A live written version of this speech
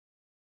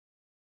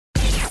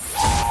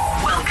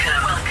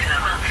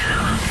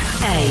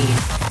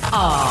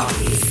ARC,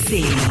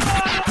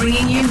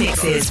 bringing you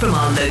mixes from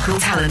our local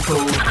talent pool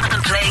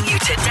and playing you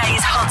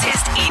today's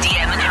hottest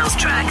EDM and house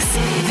tracks.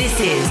 This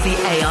is the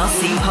ARC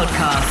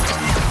podcast.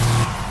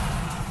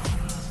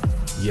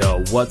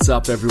 Yo, what's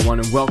up everyone,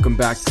 and welcome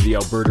back to the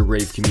Alberta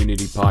Rave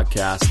Community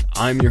Podcast.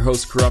 I'm your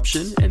host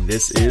Corruption, and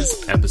this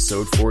is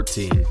episode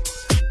 14.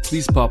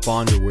 Please pop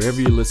on to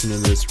wherever you're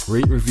listening to this,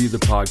 rate and review the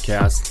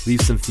podcast,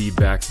 leave some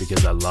feedback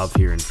because I love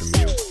hearing from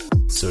you.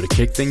 So to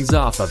kick things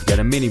off, I've got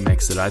a mini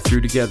mix that I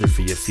threw together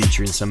for you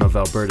featuring some of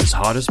Alberta's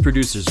hottest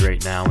producers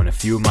right now and a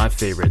few of my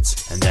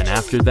favorites. And then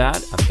after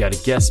that, I've got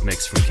a guest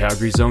mix from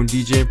Calgary's own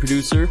DJ and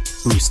producer,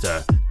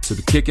 Boostha. So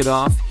to kick it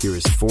off, here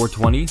is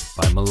 420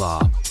 by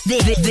Mala.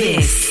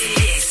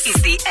 This is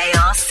the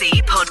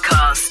ARC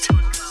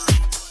podcast.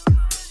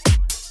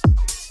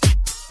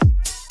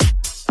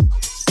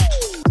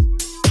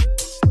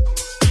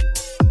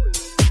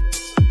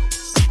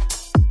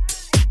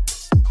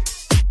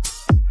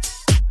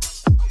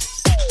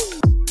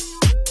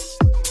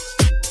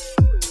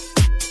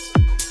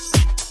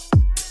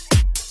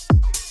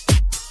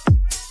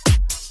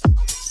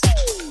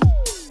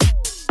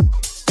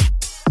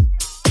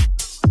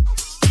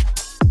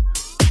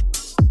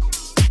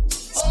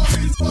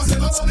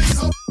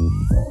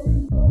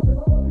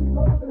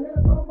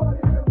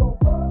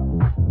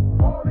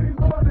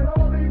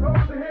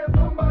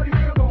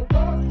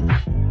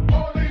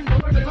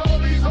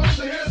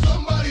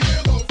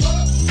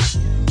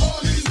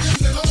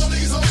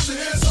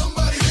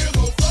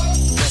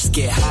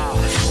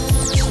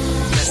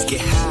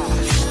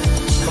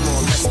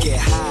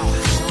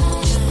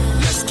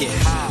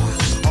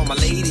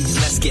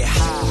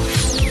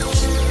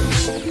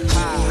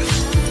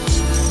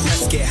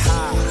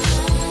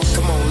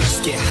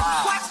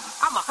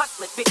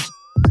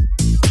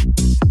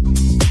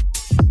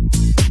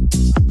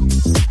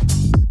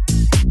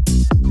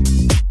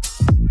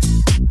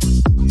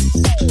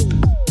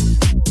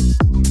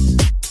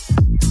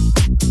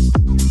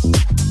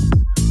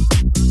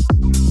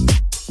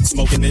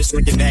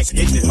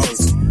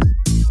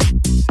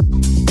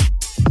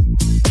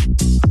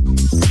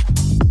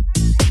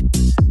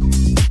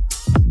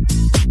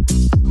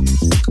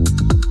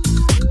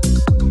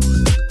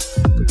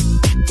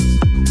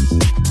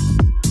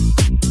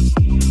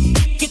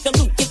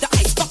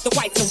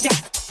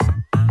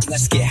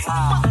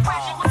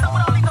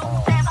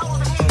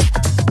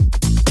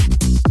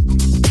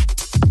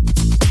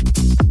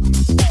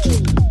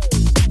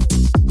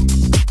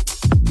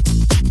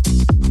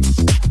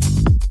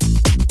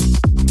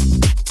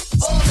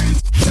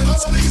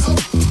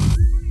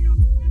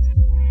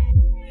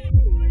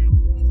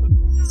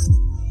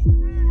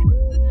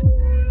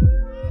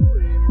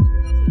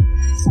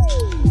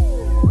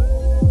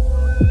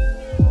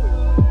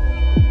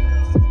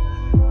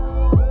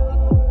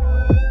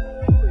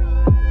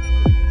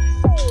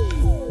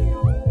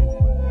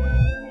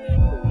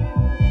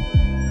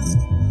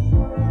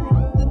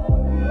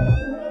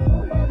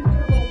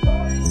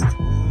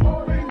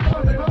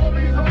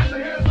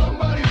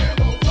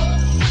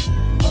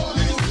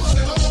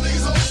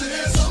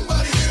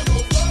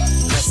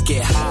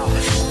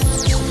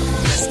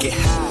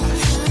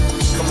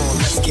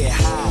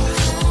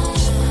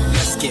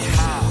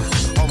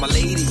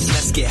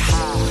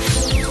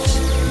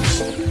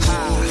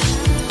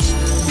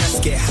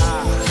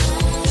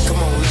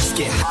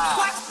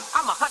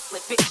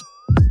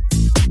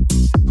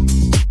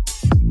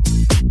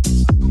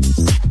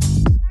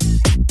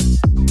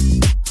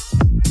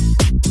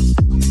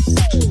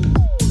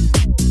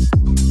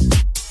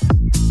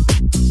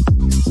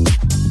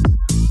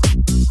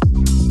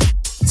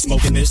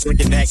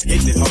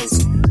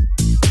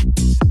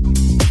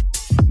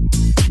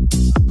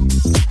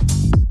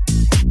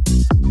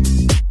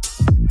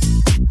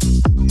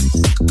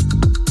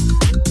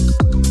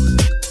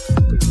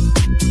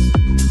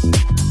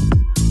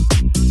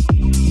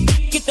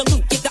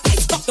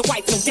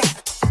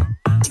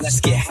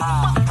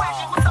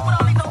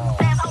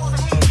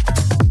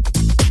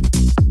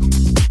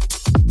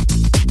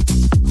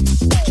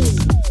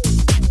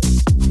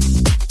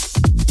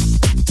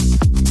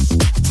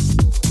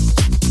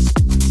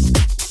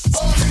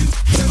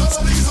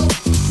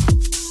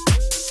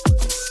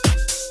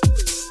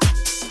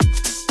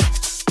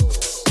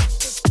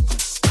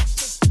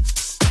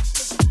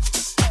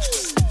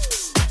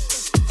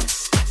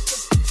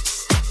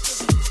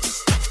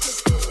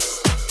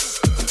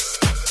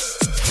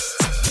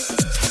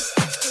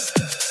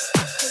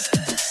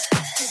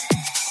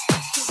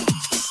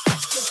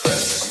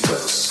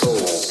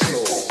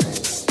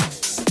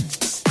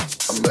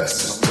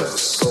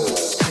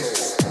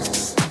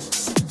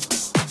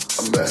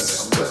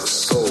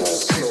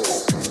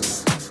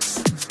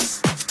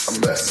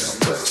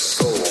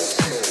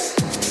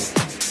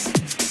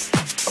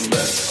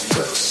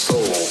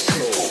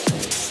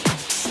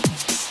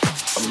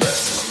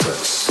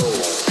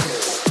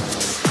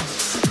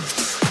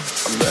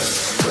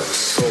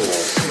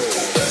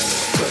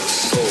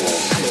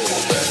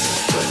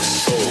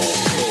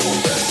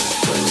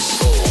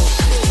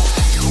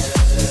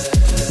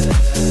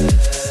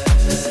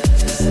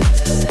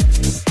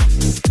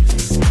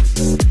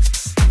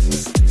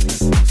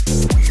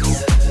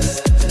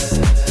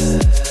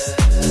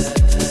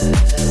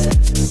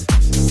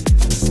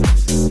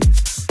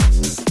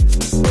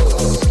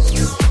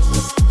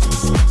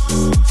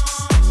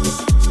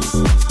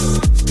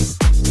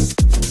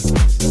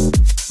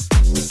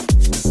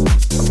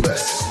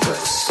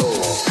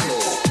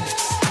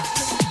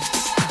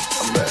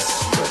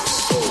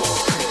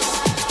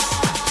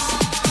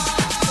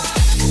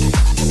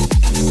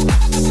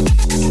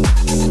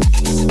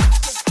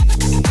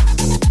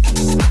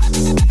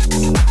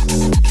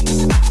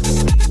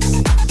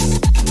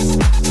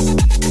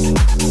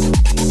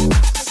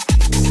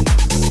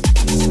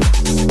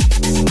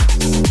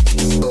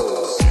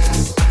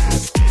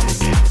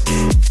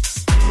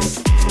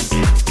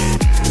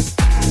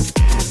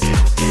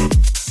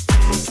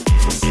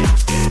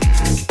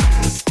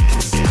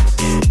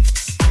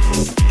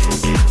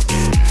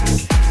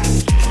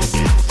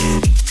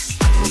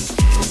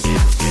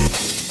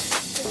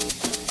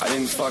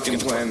 fucking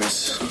plan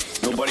this.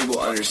 Nobody will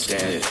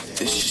understand it.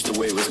 This is just the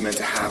way it was meant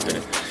to happen.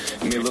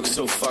 It may look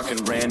so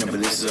fucking random,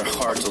 but this is our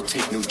hearts. I'll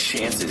take no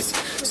chances.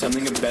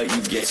 Something about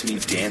you gets me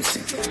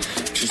dancing.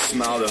 It's your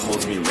smile that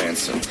holds me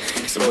ransom.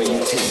 It's the way you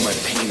take my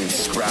pain and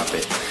scrap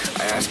it.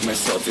 I ask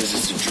myself, is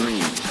this a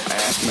dream? I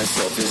ask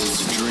myself, is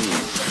this a dream?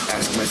 I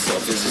ask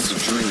myself, is this a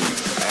dream?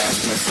 I ask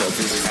myself,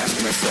 is it? Ask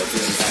myself,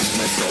 is it? Ask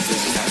myself,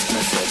 is it? Ask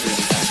myself, is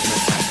it? Ask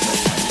myself, is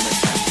it?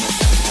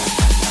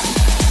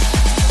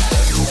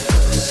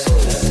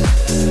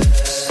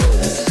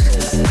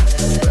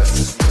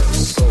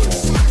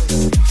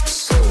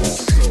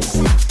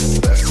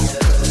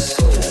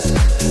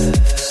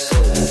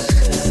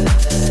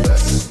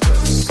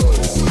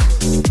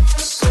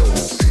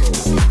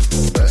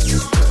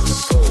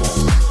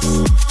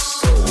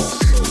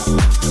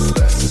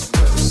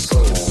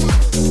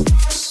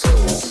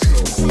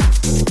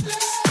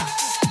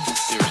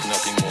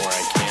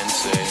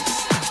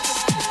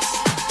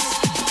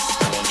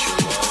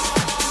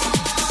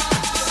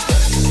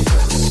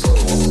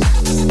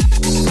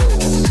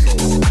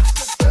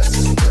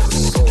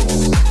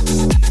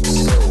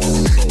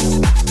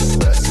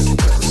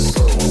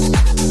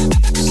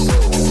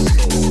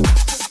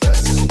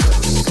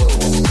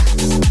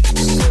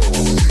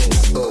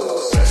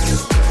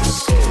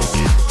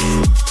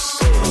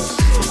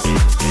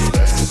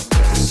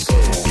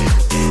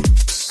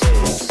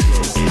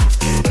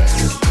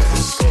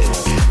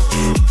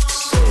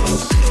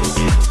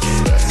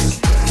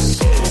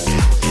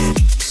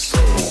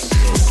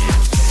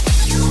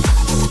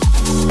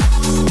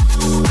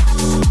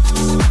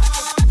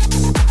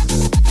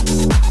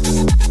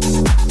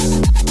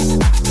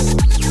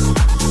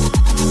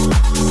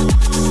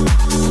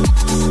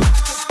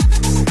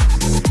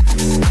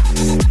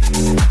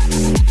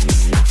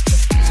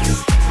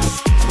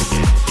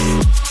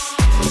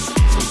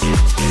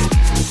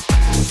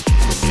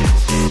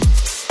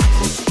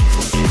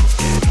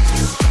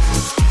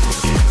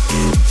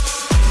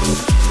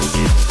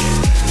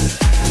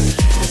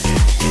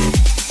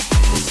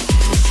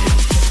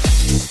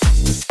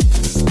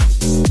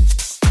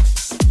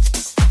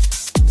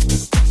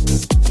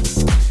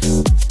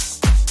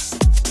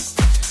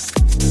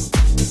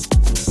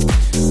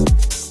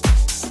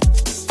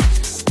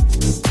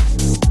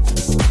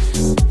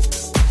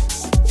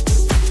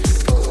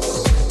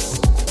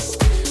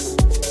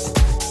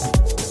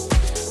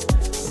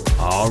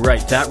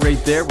 Alright, that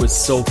right there was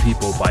Soul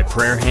People by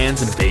Prayer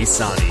Hands and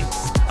Bassani.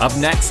 Up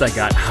next, I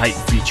got Hype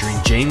featuring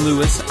Jane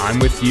Lewis, I'm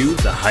With You,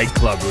 the Hype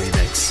Club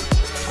remix.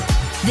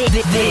 This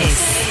is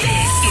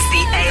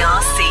the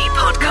ARC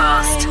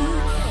podcast.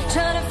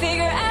 Trying to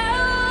figure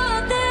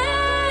out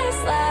this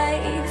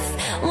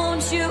life.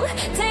 Won't you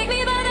take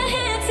me by the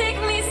hand, take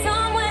me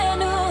somewhere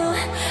new?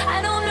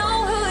 I don't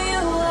know who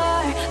you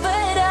are,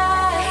 but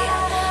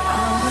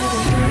I'm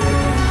with you.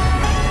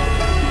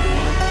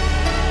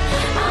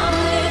 I'm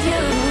with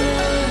you.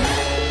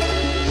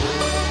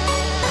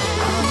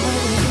 I'm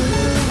with you.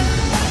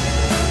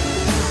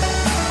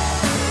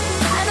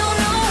 I don't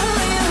know who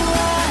you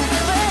are,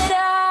 but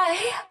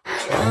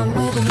I'm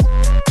with you.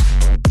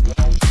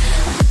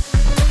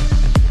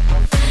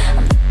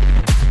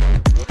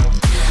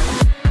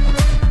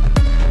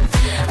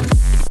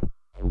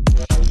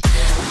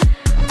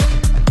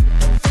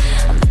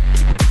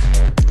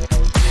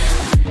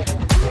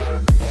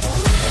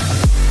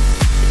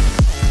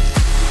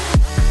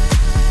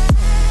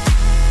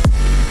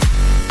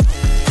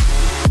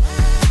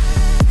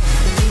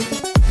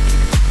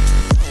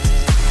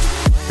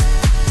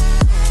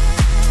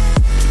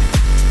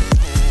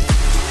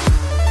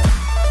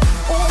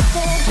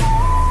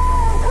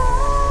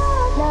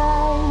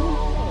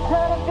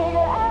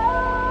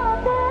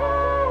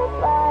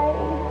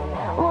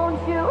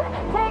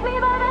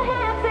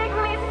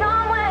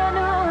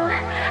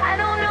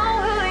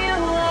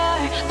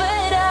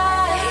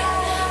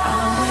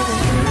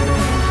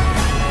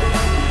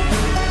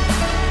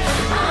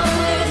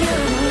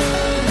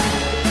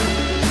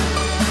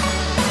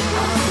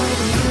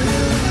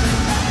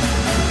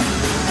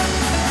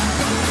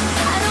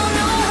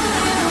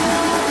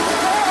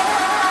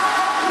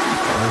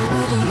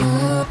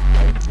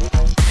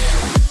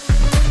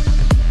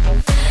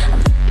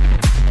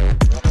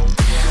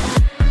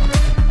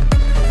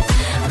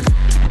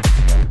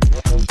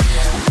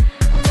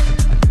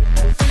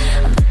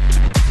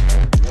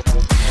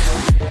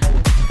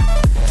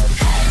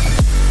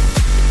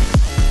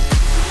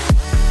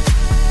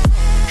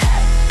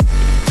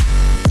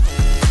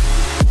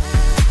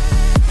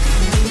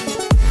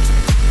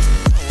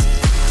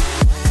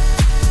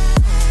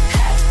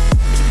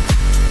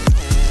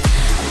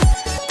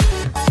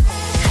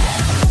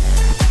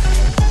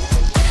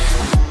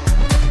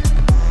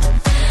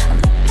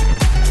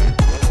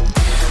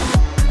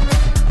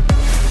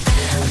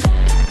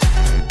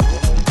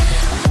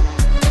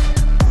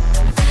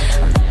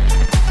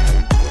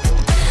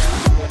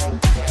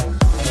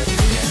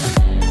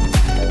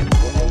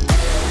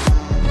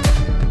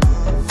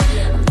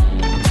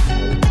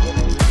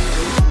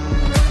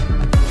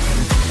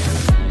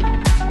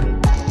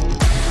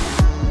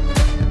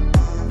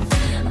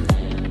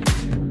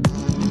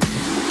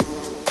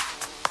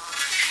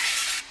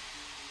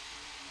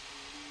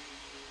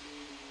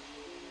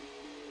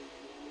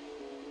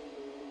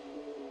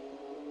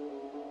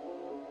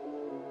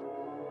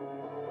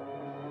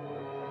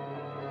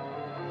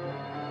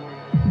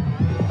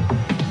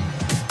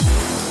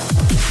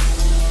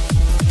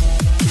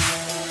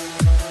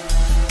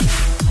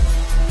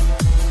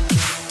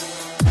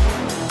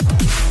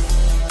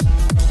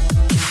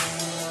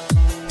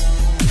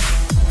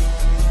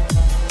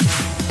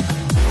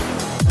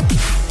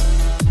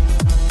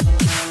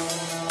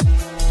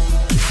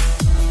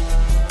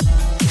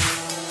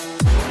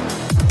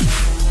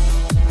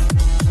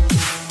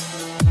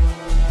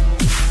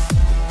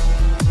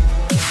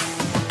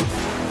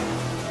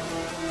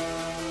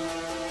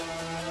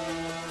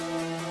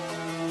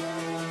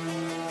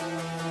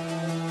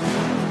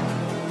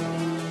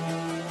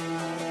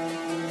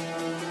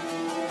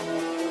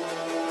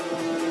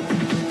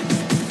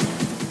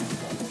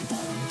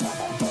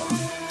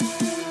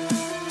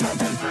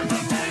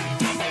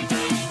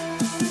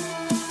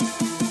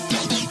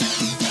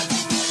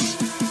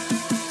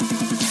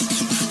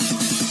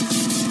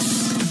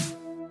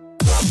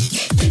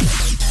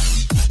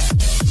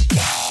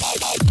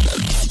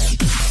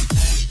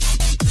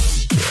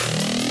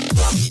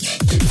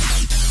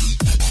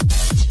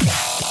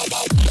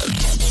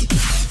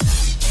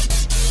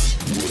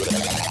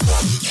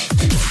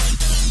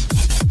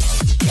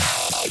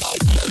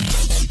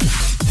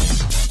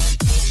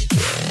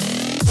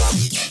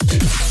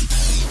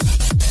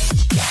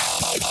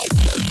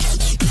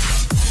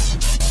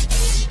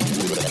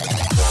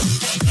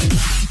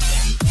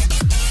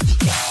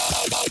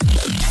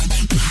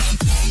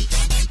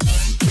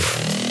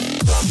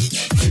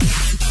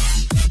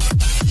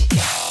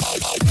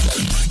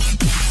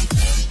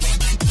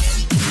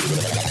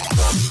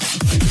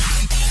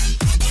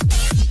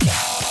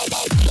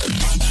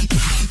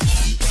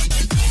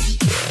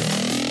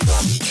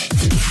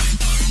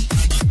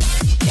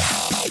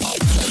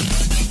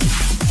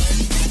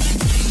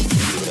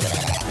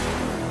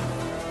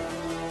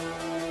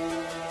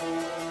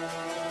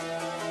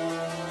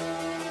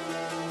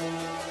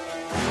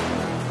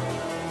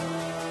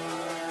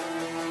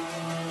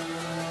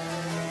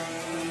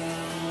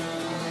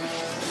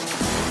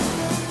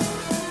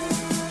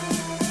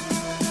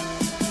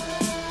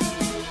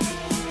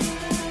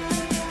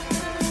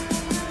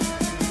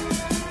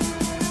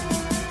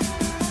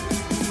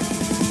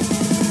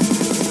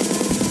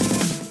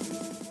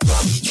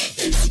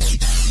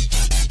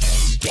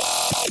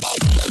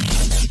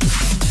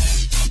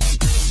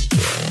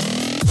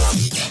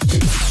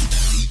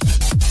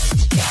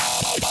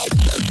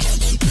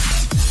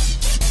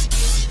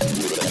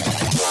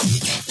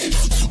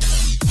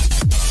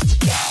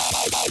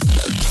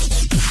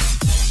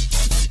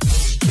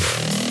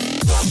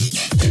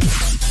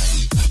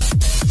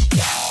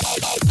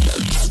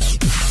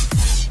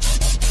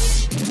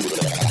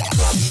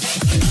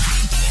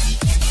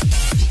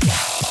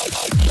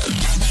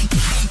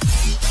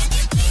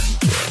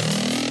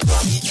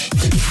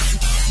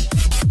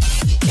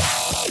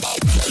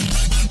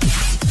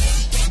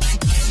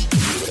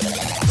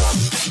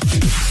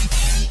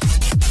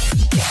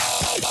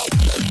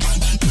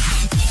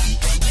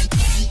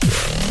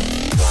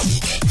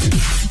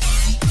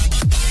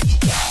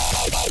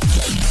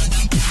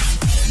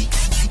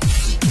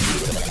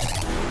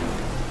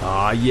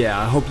 Yeah,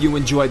 I hope you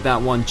enjoyed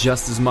that one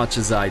just as much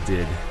as I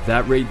did.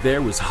 That right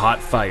there was Hot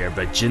Fire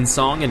by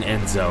Jinsong and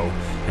Enzo.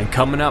 And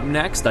coming up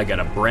next, I got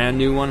a brand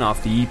new one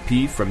off the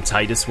EP from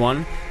Titus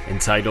One,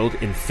 entitled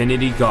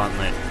Infinity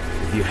Gauntlet.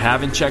 If you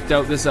haven't checked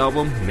out this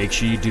album, make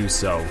sure you do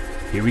so.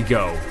 Here we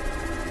go.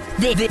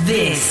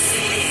 This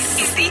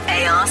is the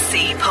ARC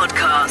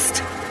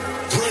podcast.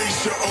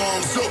 Raise your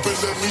arms up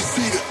and let me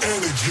see the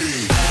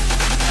energy.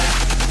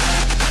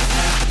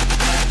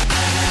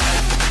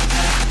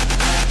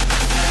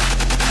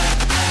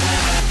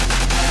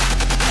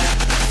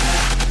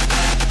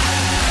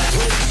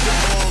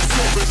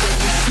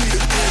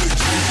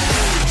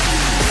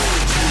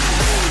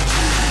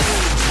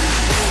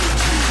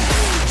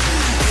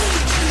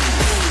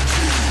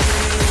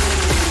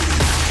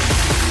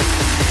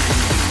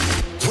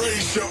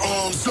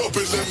 Up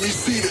and let me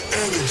see the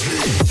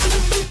energy.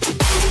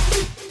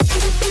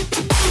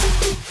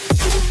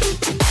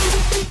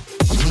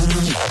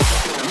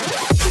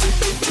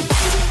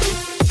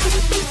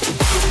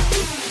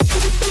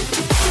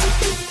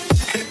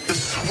 Hit the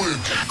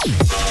switch.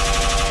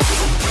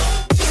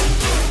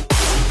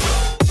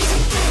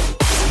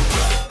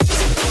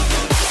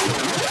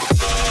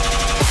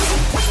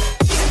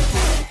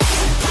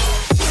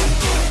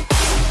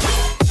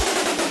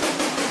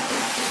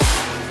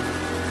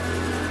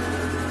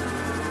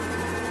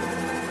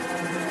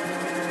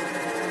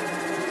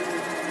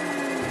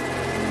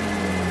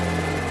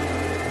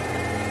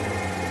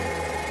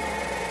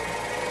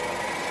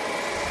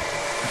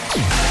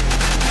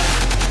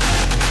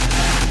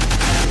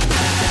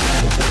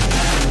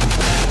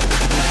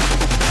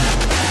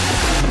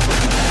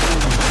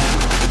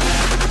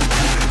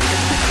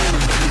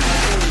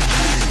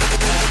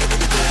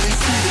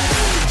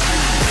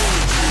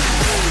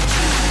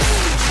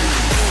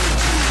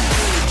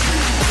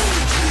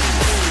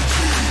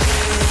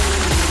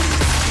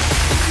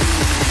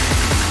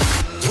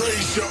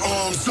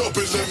 Up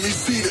and let me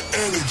see the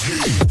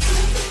energy.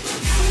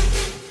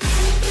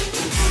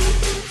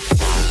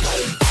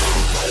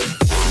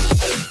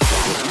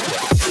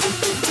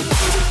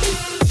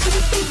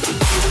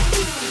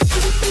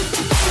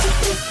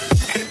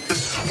 Hit the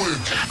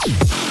switch.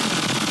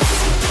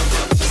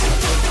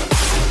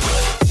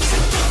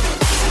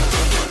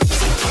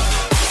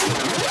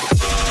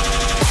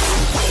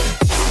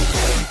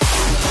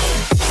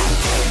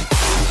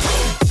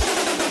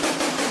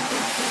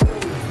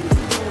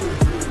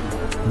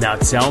 Now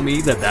tell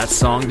me that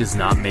song does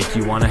not make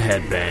you want to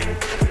headbang.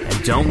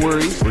 And don't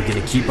worry, we're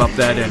going to keep up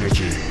that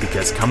energy,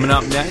 because coming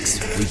up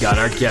next, we got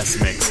our guest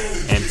mix.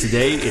 And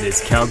today it is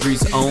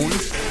Calgary's own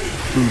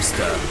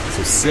Boostha.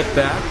 So sit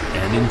back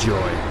and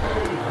enjoy.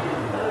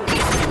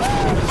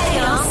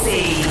 ARC,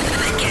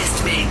 the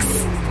guest mix.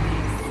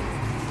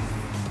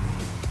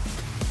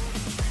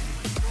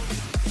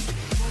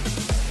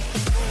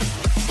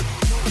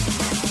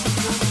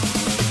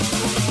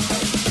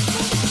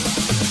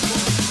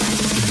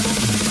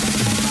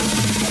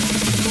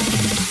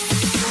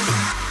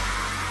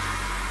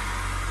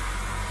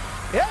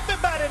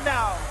 Everybody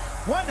now,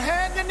 one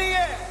hand in the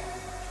air,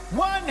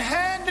 one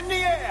hand in the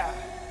air,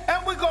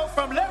 and we go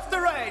from left to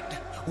right.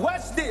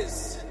 What's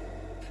this?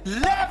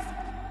 Left,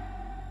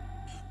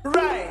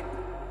 right,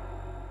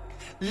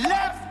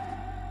 left,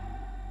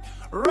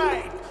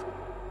 right,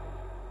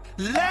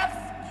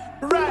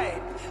 left,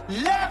 right,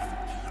 left,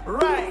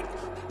 right,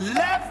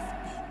 left,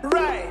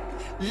 right,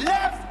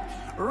 left,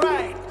 right, left,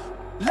 right,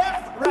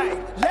 left,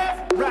 right,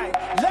 left, right,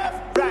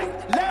 left,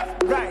 right,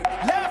 left,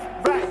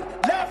 right,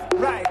 left,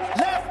 right,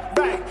 left,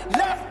 right,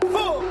 left,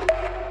 full.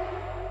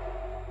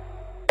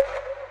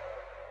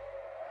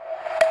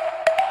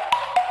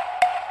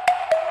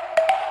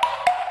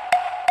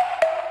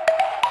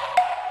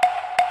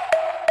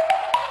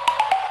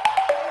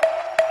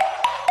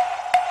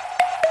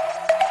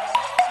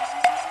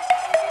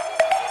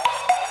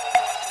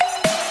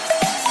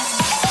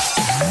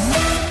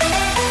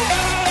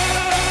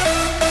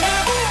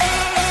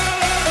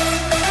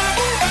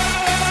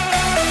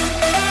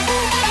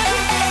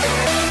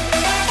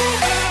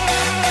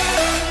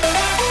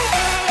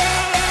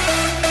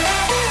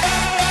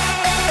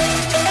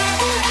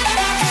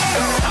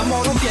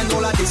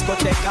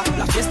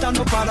 La fiesta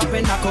no para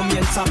apenas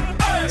comienza.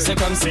 C'est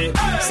comme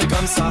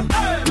ça,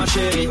 ma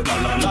chérie.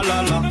 La la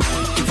la la.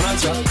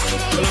 Francia,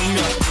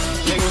 Colombia,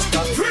 me gusta.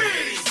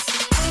 Freeze.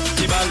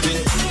 Y Balvin,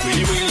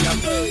 Willy William,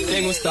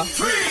 me gusta.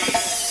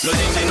 Freeze. Los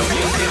DJ no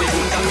mienten, le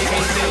gustan mi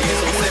gente y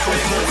eso se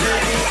puede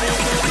mover.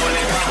 No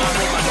le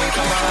bajamos, mas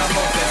nunca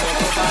bajamos, eso es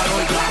total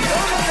un plan.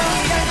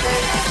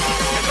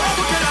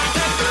 Vamos que la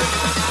gente,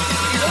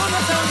 y dónde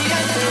está mi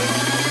gente.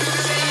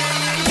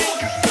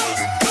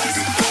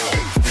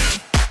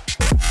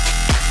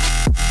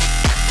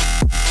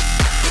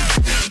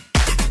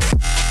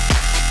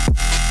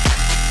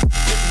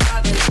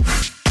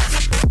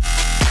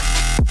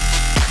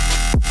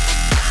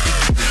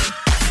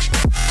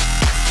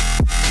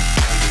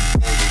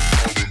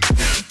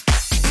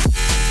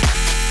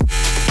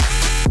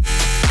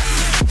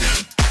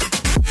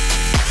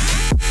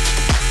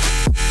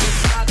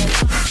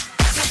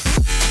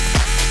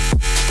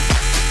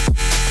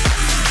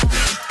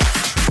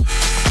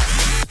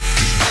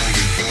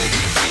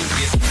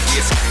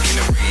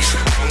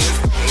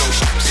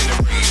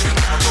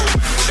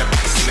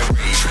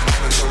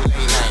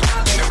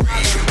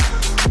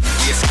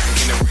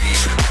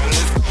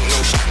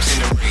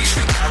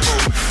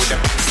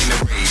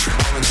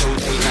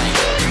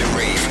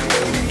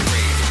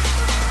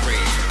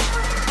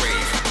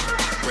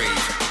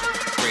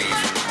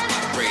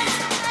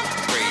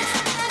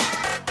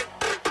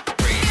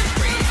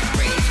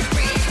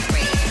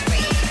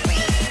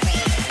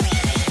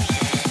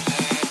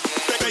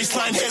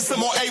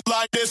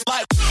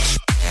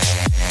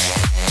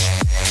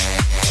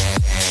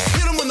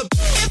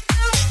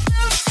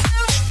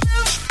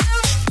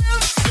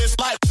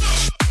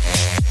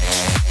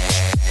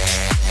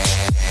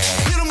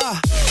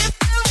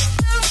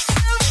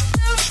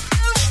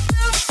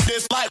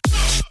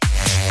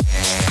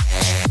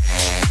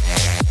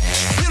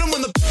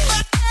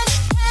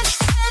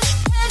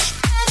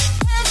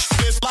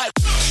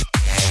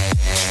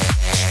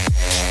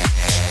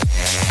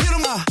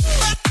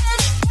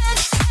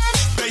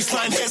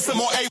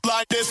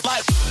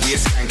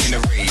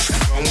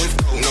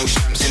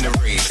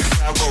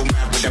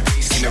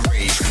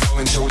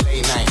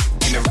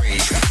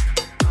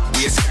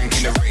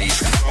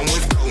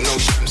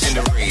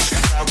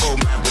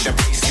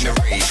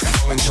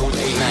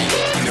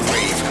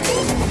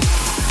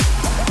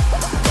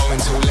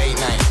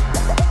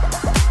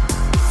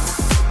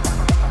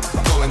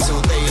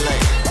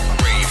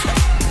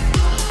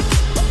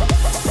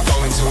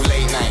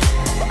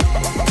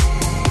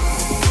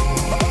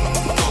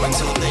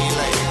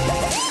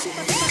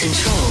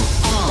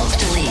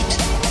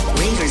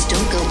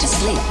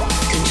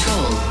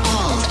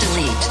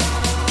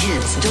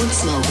 Don't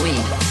smoke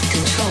weed.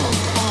 Control,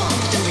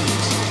 alt,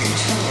 delete.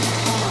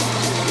 Control, alt,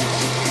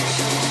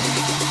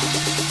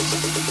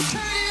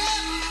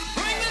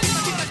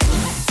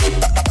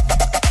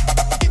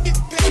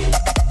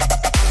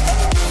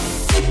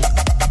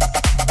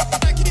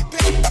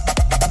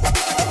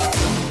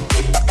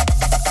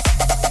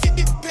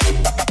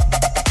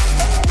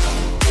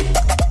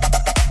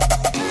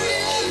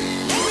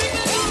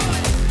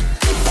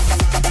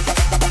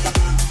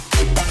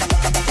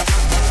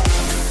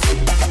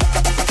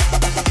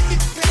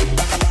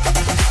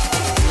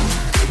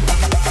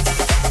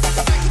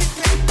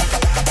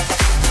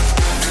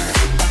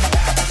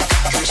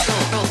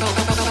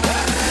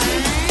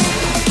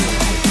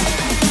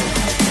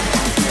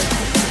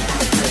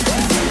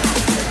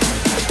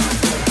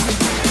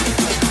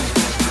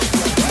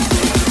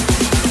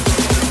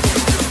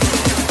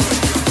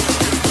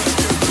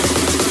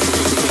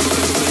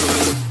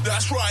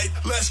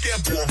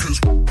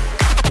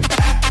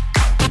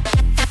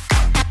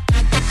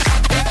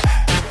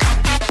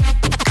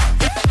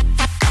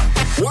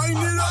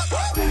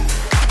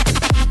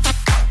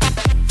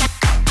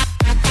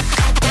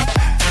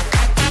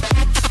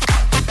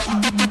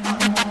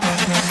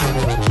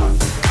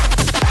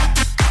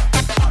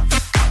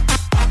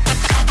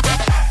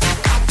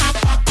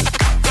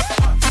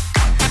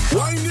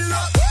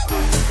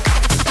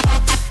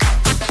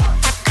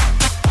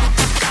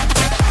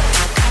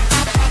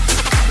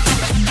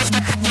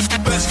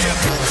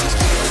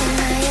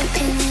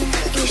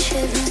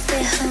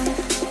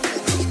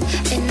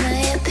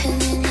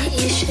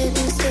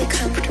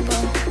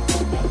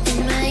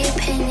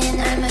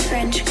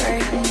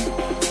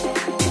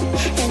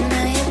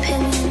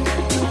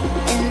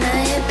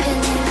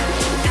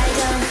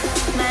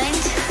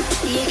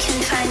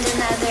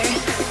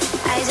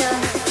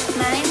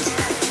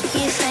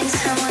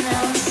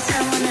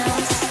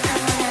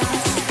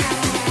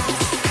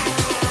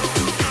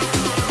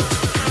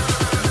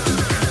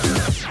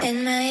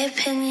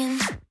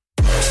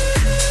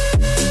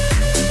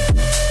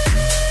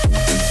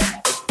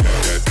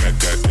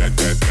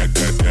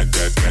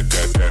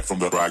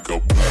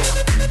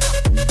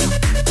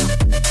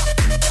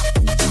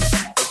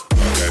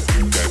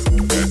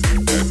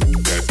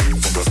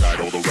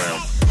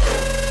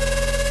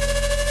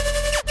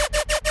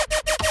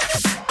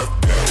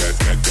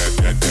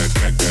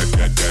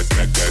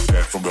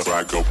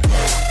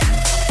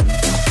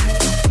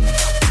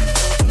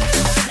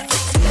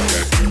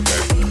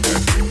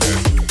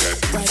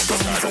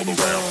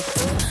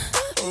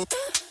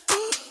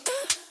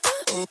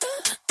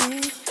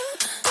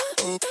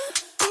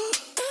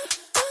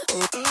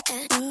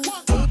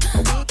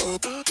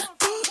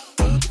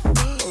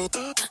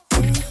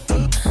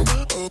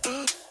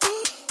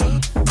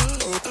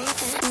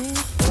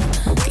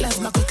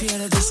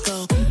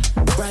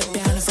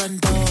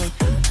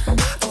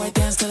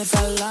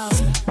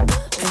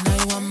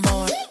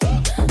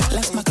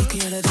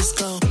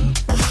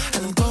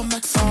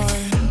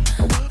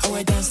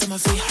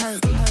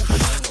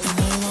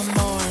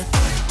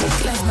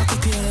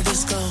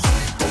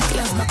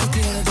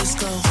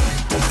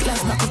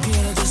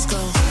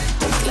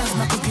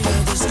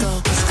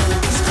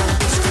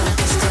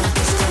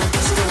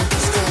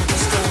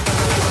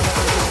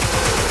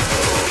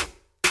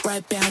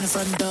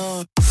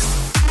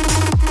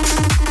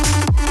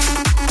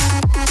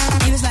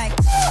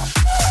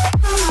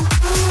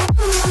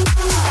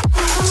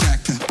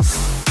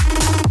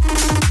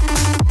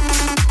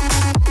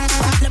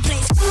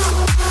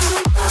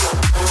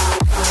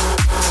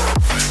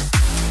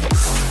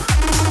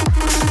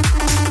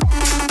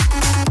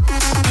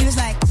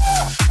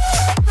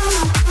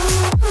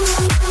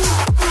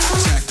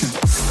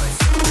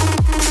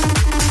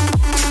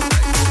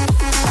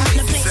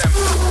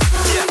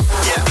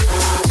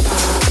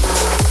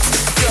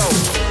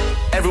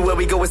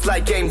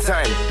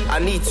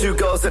 Two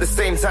girls at the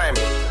same time.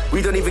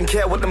 We don't even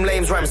care what them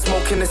lames rhyme.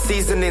 Smoking the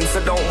seasoning,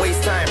 so don't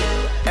waste time.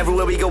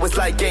 Everywhere we go, it's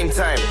like game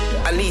time.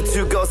 I need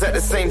two girls at the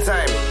same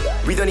time.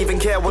 We don't even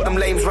care what them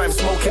lames rhyme.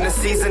 Smoking the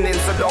seasoning,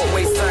 so don't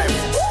waste time.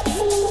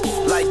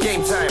 Like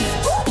game time.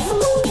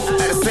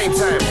 At the same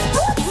time.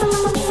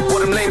 What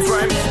them lames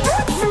rhyme?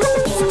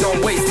 So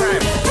don't waste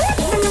time.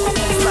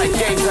 It's like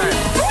game time.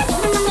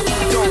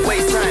 Don't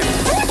waste time.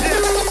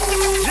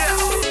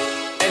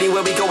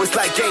 Anywhere we go, it's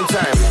like game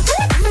time.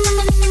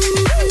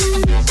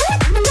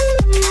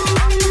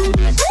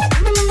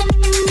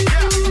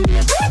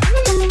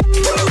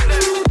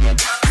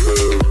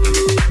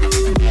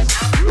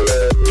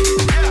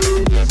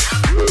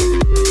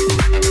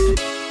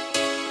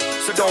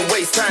 Don't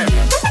waste time.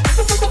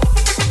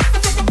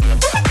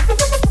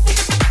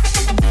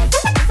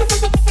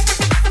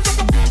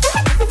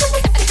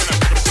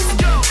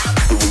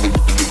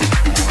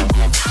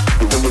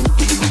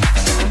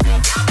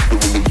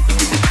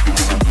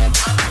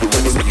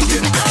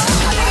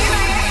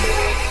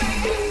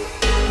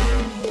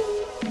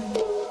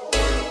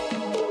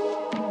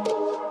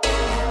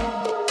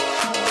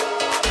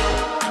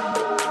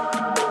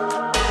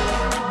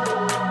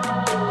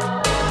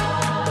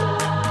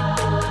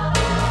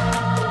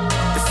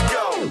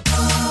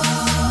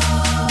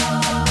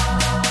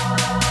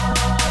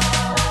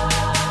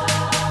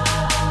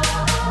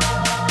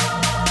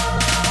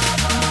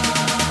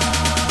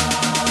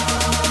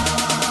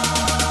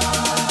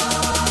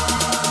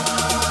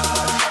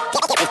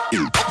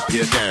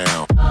 get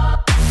down.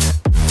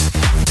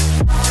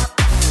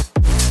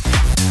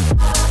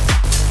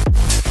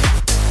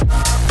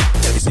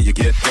 Let me see you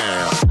get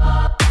down.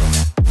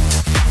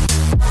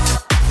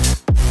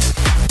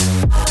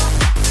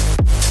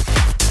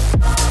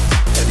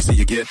 Let me see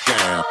you get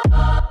down.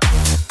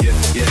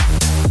 Get.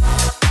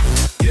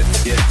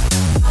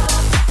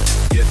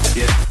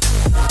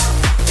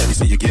 Let me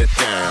see you get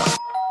down.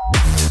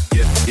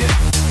 Get.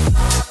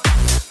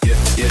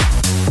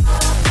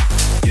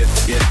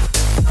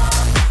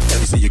 Let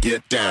me see you get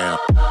down.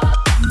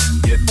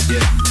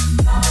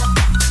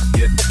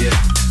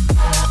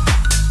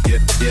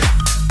 Get.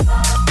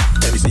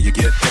 Let me see you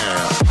get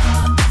down.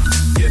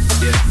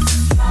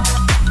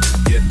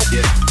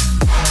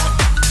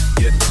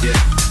 Get.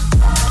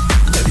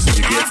 Let me see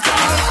you get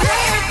down.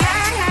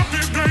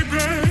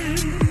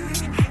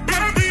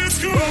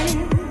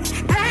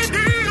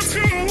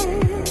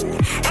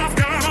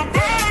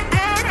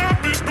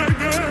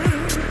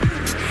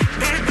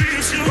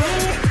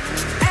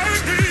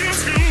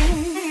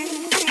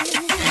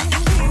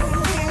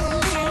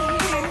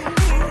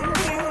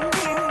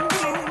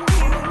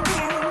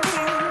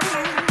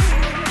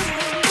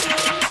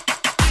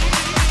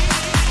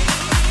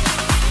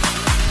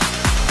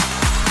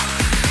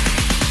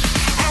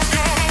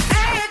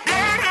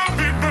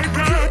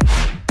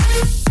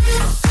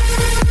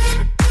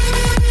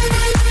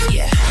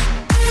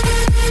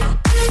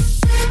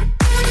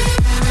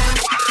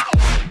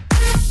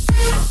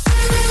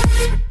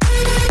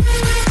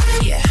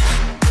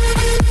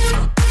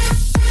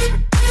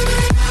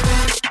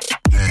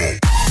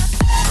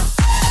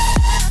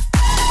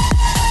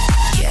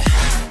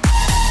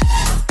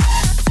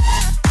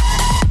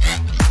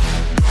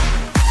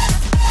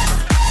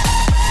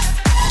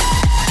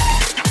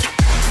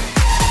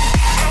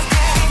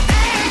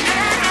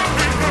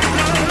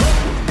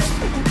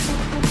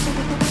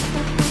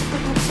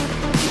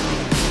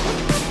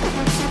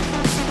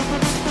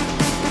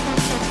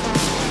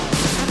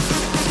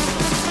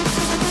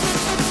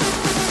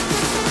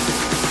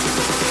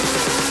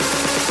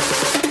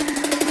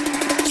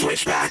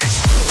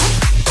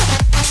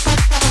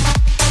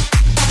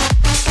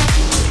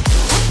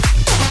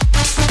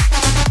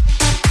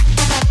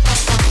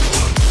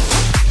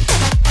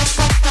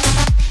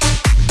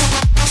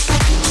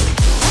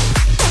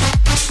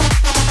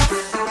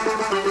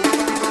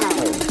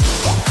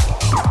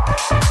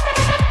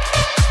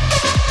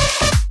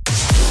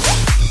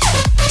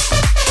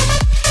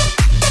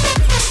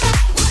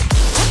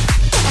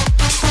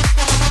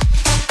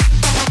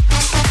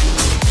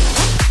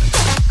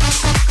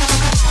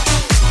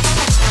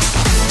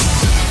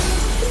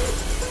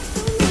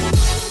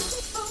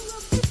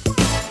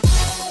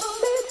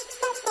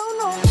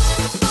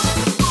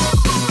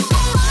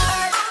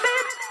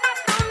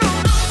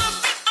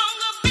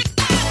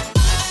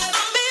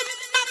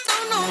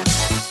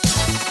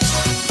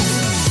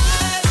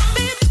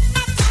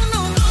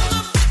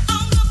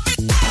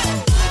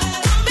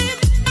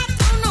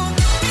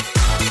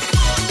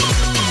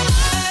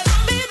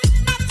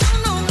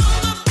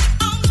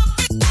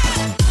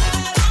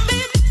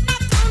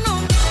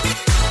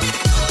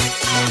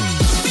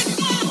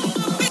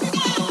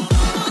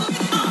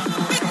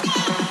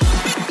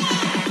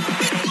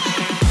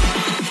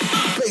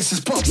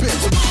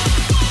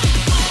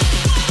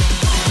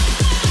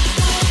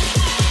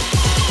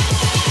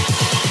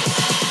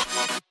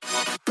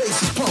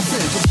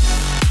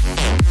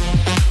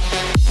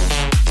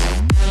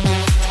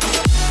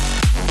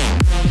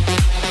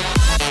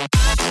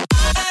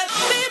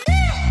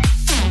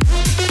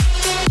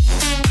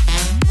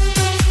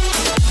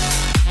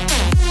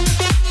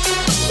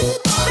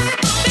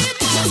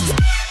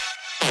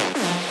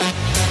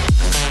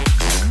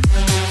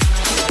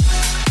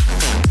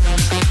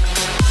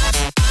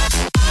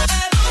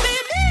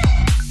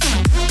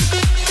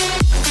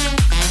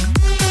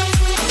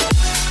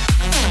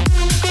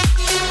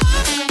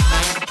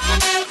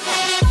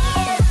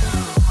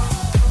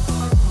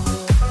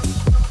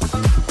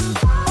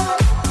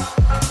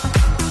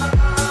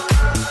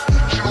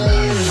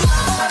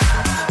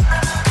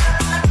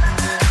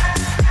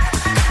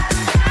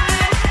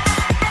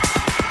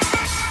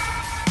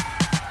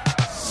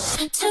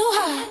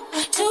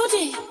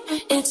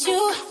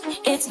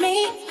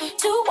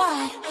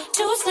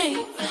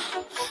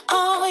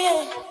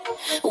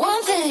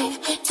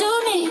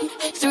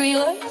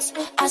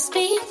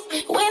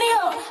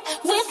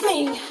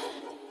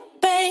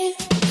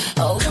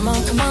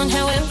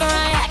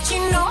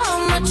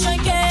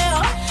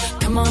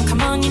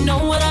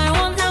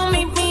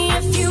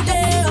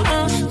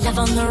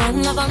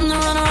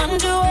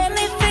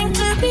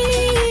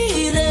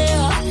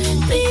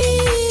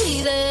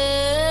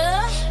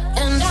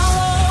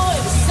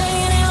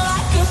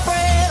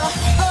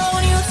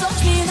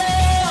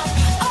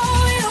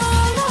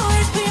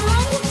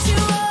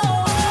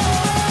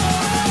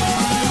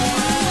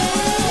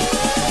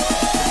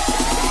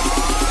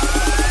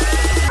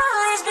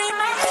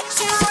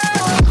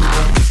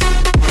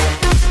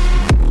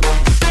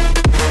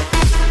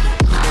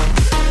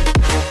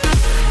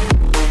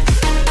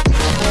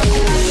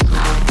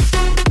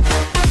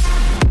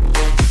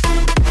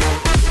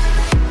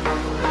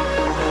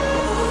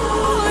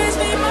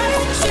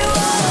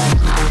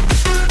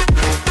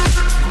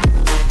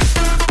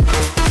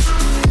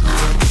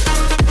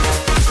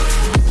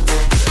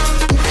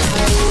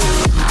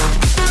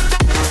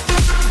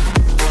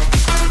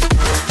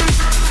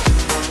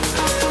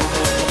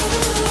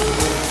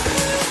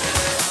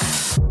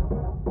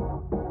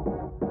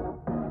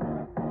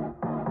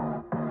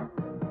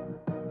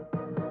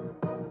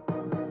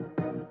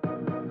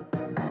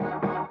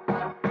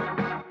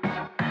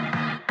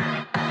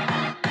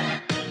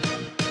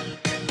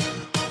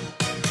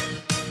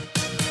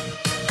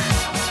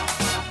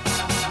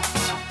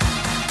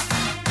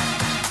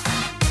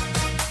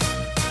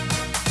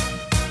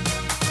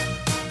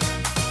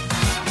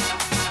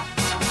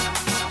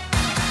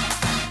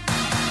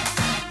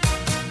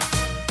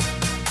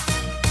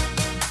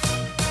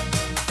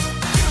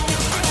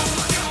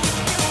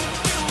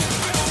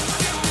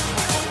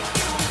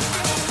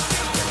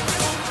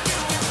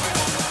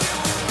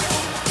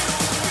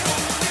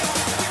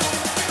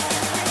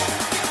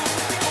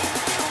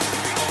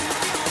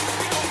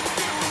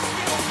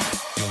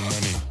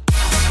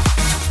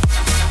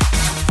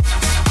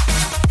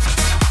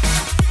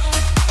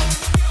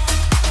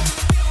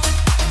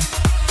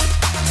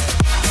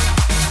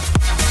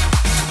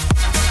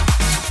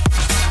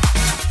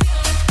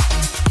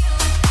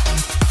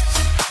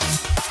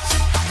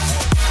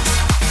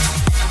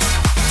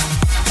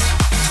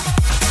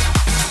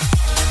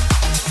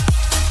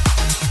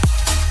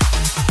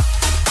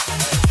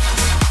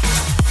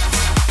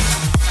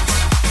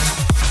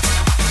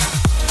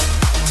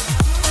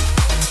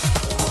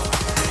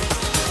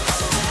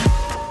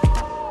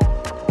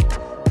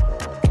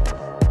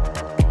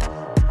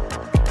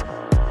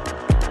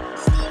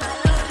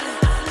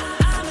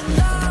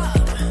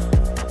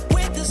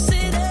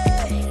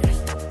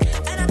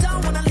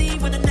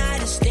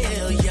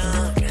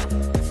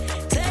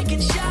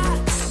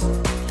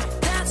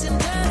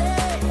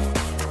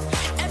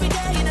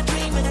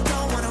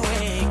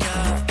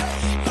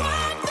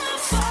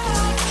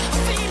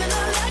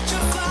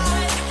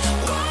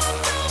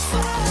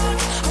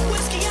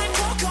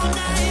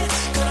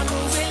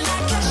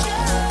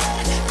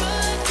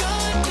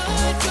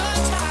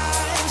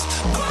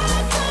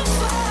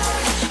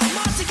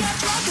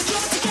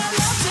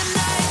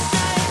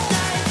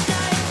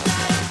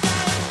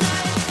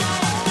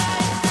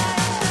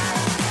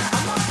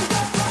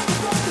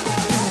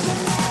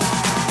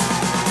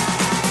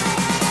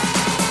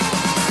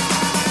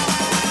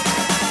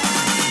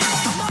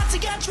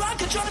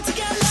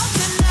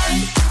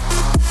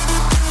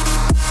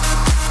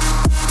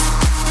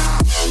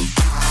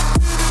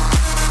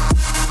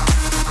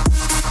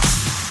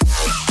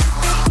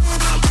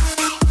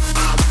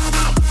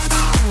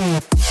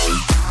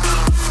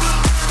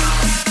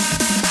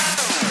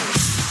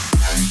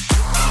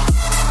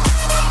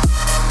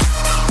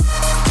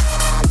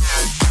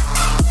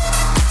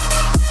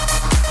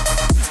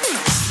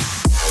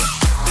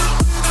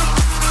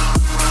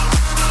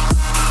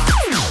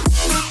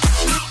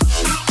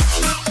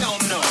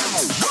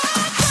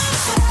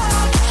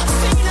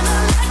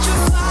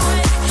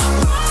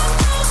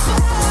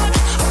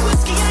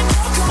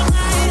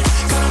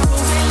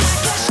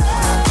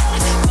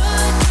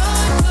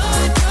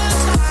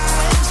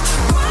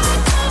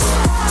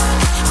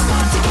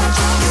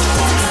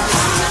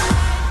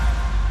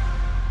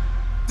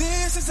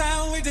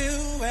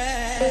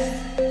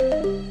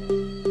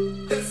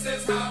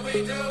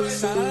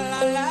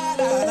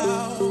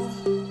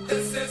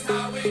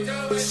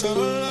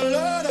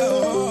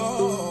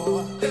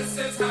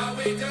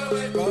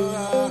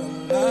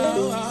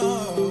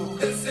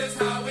 This is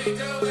how we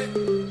do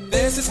it.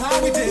 This is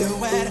how we do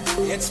it.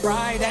 It's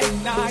Friday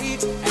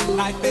night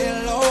and I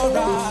feel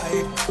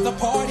alright. The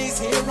party's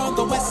here on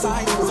the west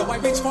side, so I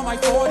reach for my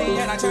 40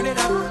 and I turn it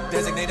up.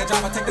 Designated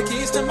driver, take the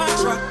keys to my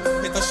truck.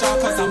 Hit the shop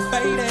cause I'm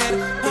faded.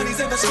 Honey's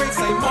in the streets,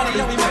 say money,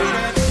 yeah we made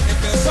it. It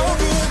feels so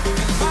good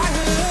in my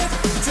hood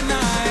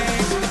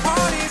tonight. The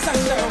party's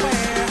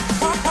underway.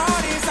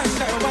 Party's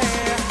underway.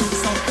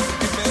 So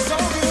it feels so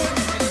good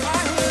in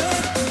my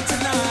hood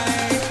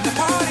tonight. The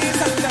party's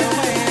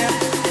underway.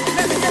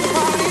 Let me get the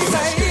party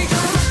say.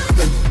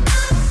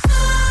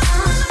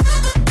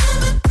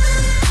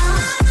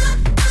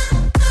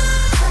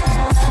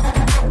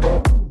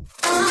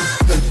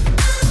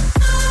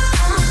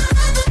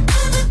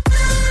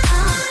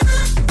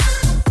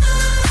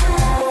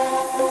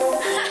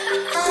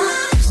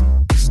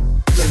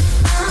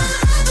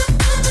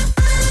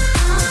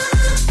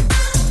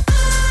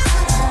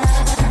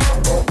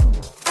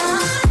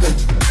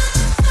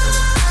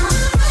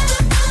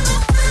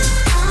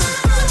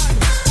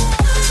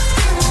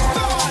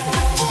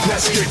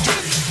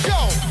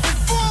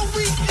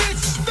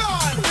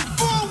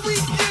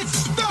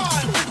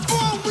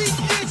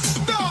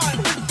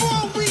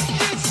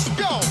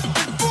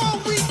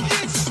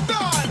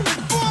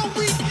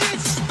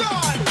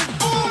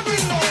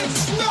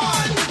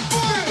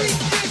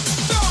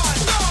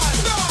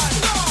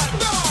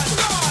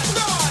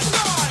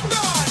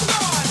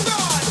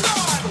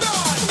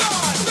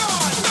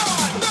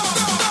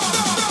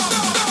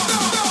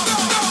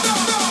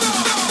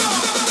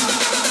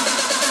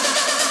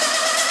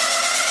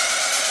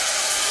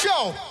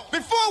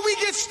 Before we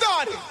get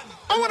started,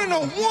 I want to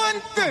know one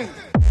thing.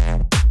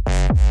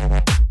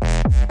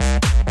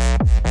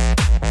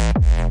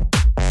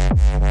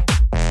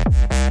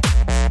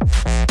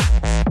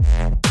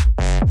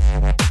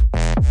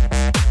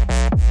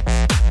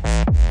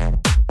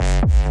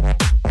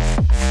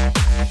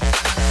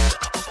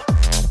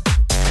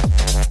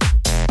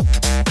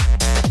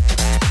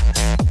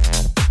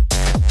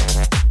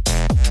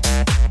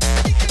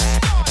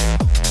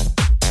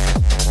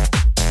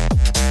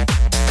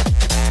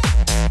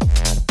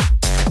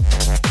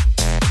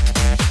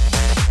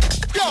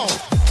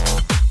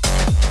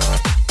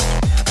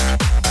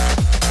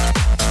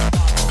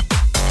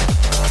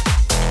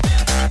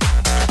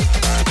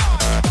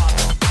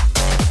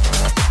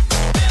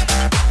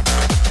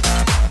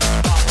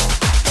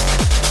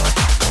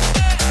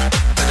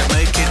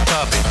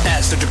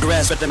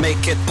 Better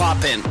make it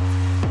poppin'.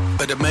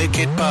 Better make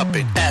it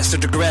poppin'. Ass to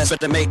the grass,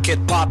 better make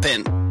it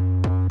poppin'.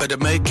 Better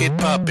make it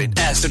poppin'.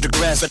 Ass to the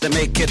grass, better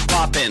make it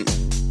poppin'.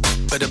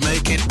 Better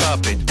make it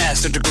poppin'.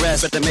 Ass to the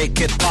grass, better make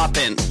it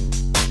poppin'.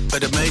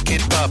 Better make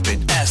it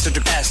poppin'. Ass to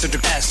the ass to the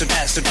ass to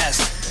ass to ass.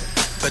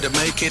 Better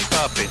make it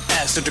poppin'.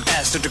 Ass to the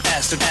ass to the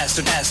ass to ass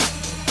to ass.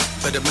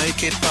 Better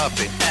make it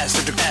poppin'. Ass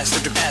to the ass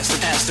to the ass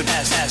to ass to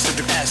ass. Ass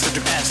to the ass to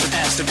the ass to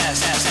ass to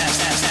ass. Ass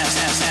ass ass ass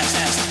ass ass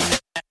ass.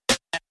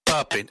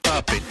 Poppin',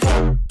 poppin'.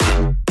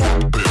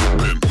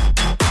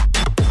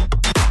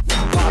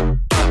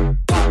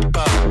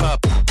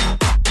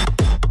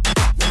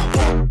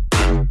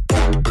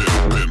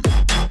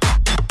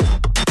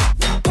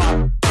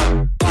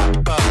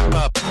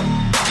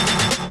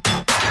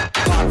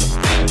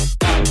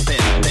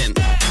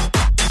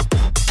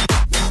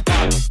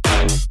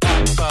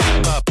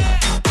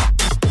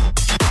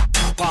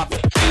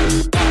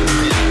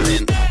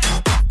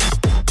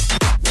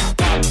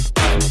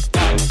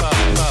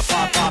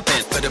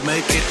 Better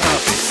make it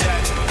poppin'.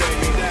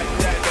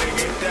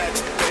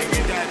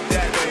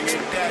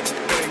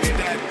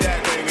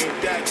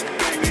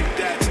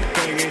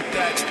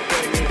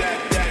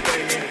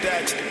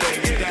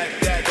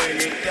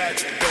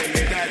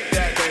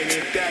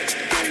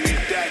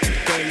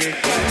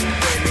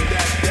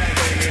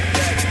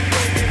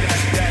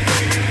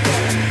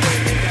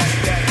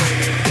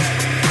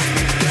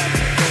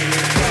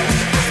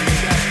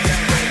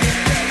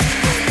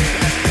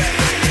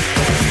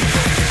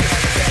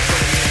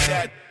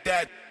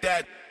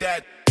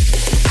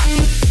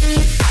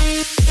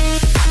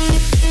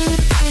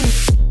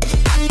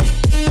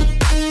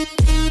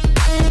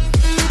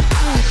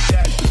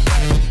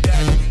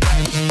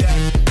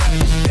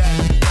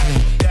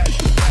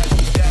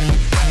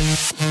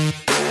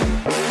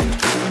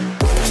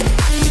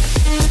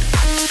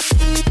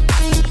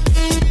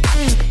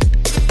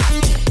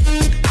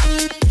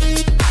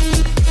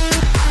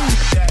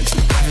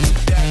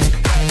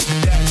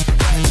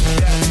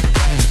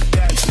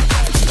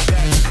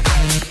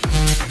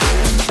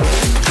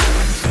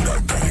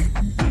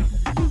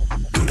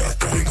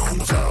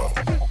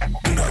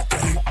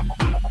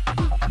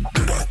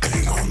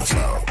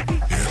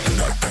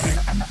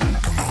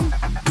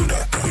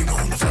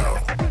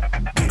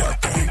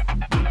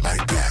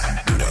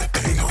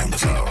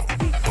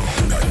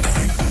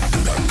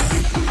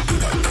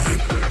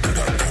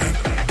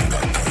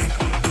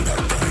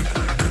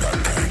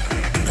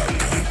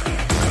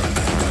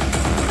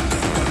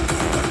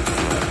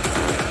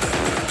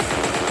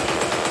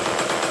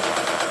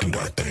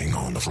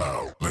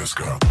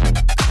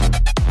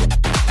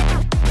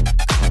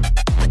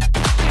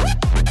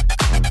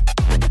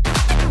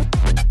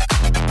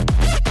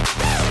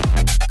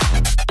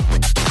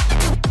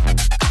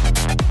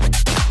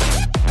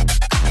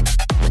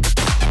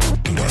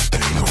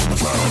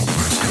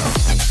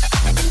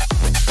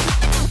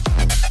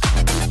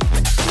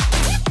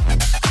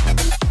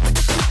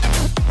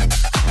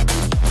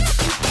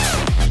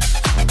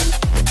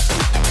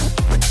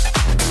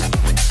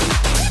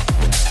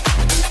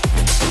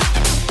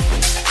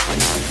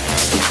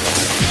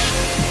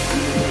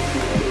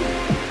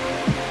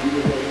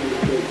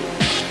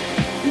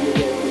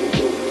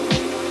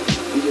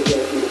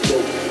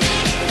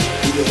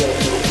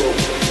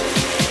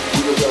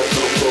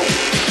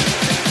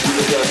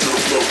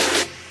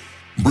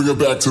 it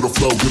back to the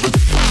flow. Give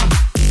it.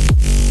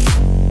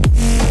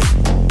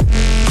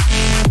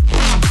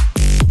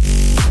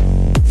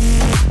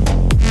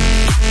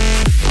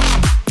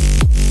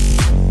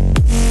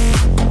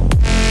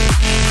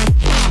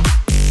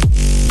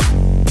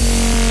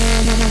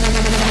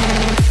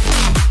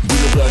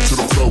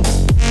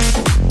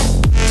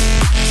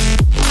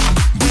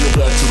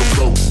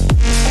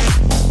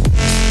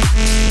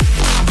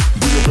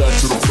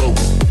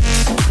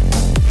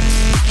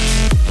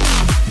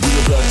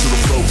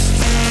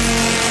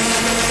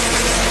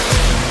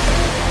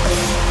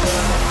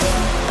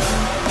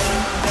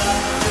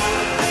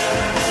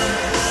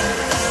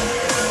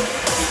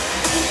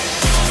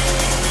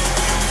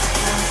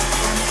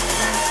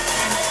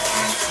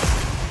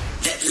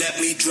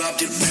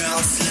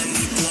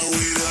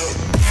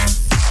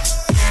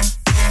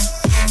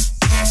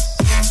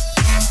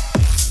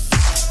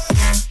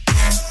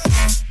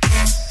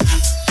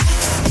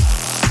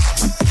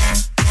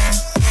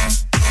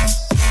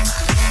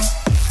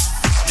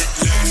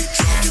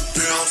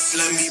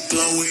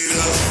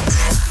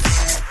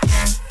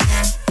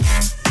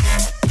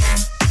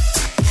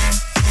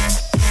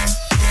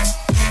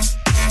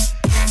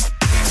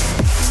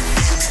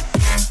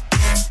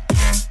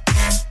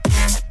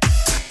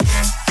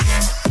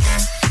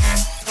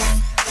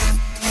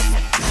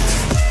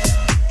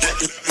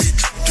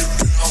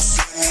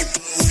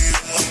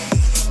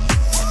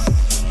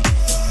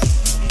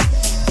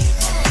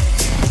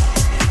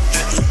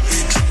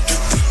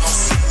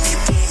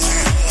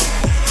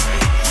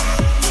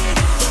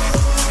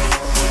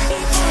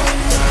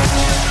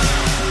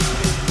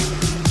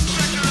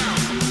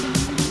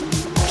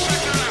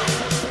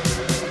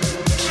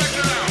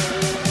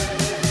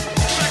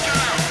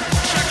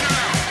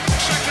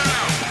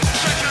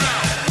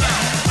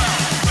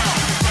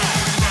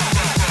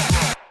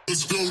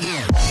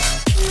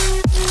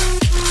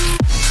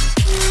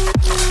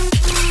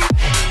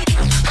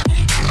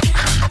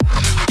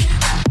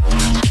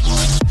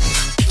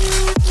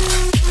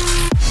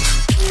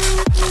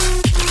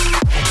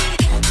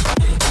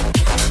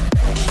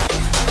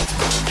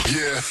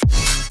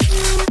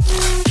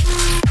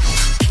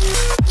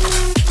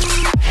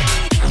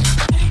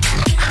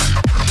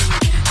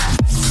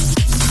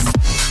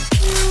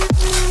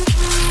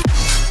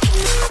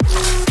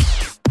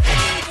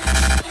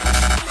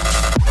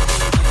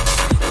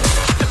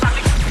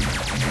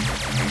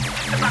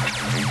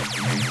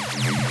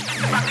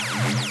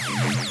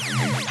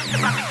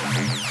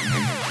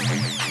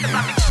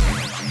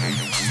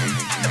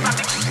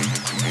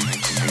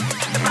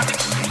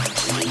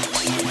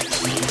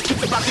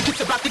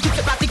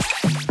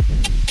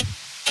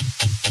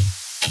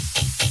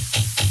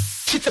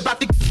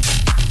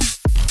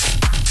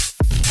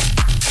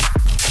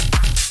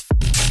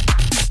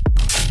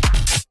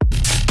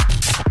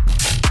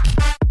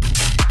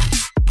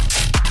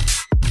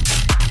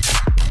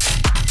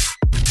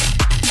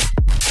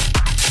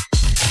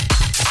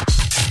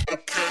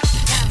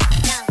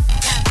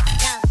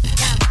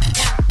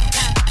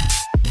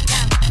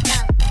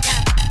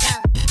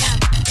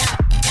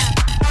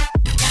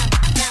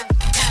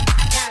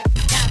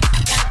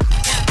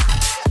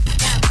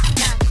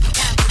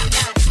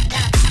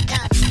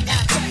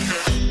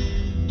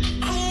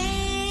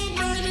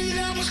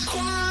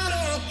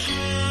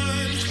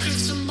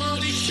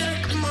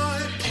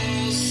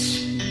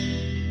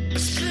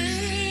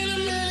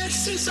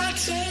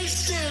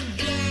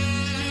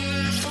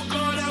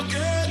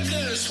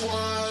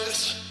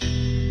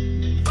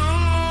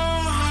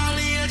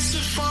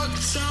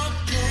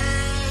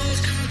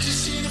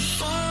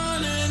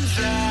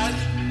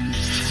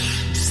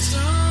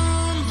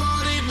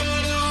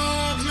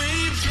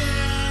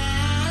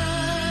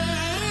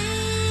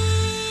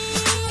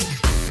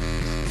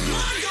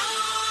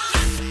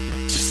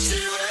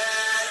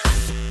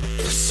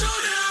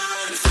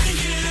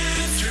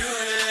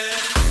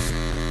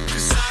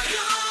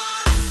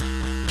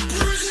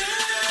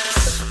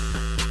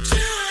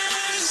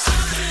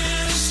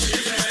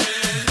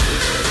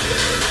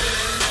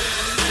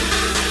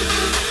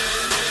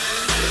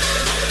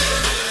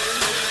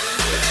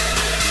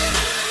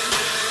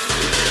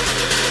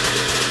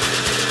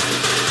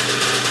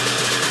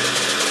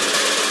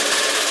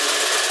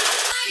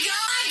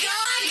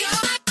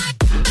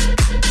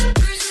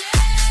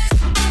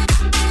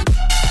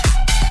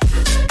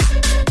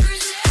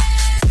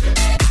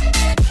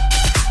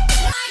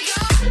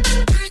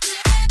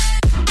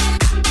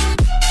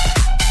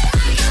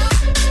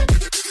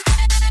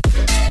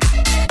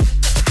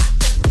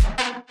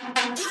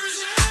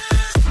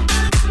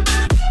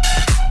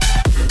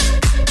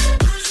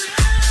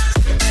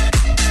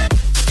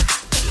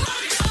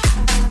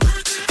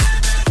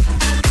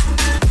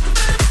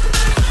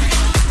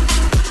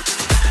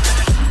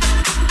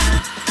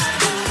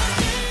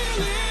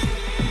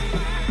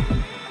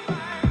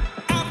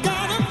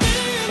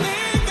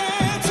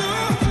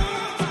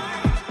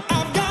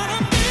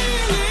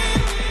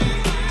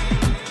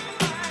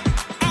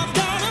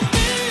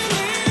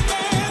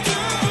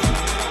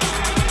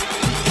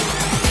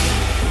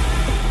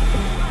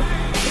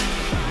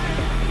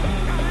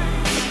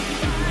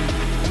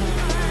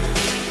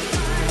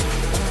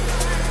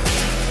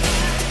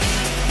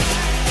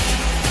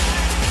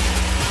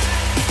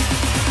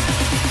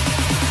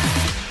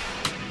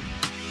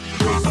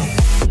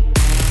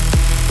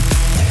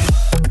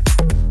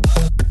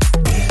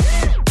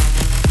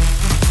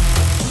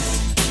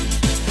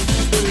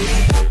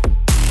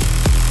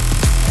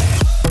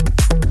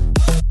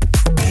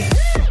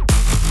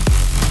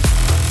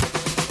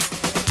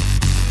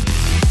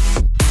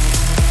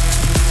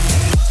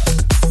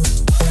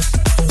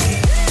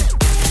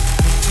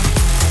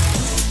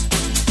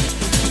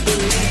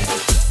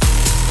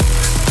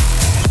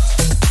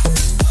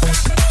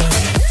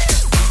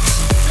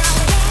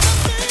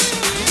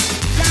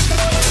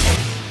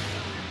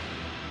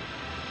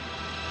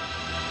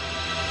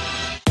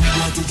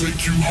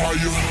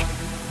 higher.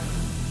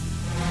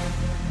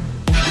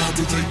 We got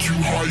to take you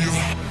higher.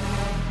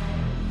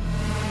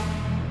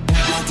 We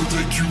got to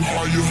take you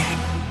higher.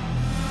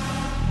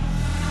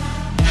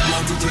 We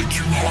got to take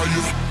you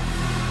higher.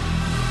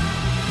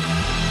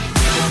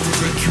 We got to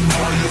take you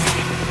higher.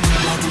 We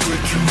got to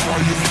take you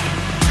higher.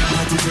 We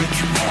got to take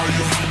you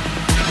higher.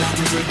 We got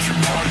to take you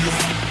higher.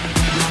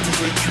 We got to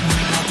take you. We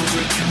got to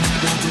take you. We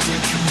got to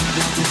take you. We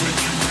got to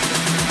take you.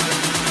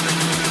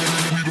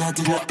 We got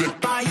to drop that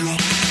fire.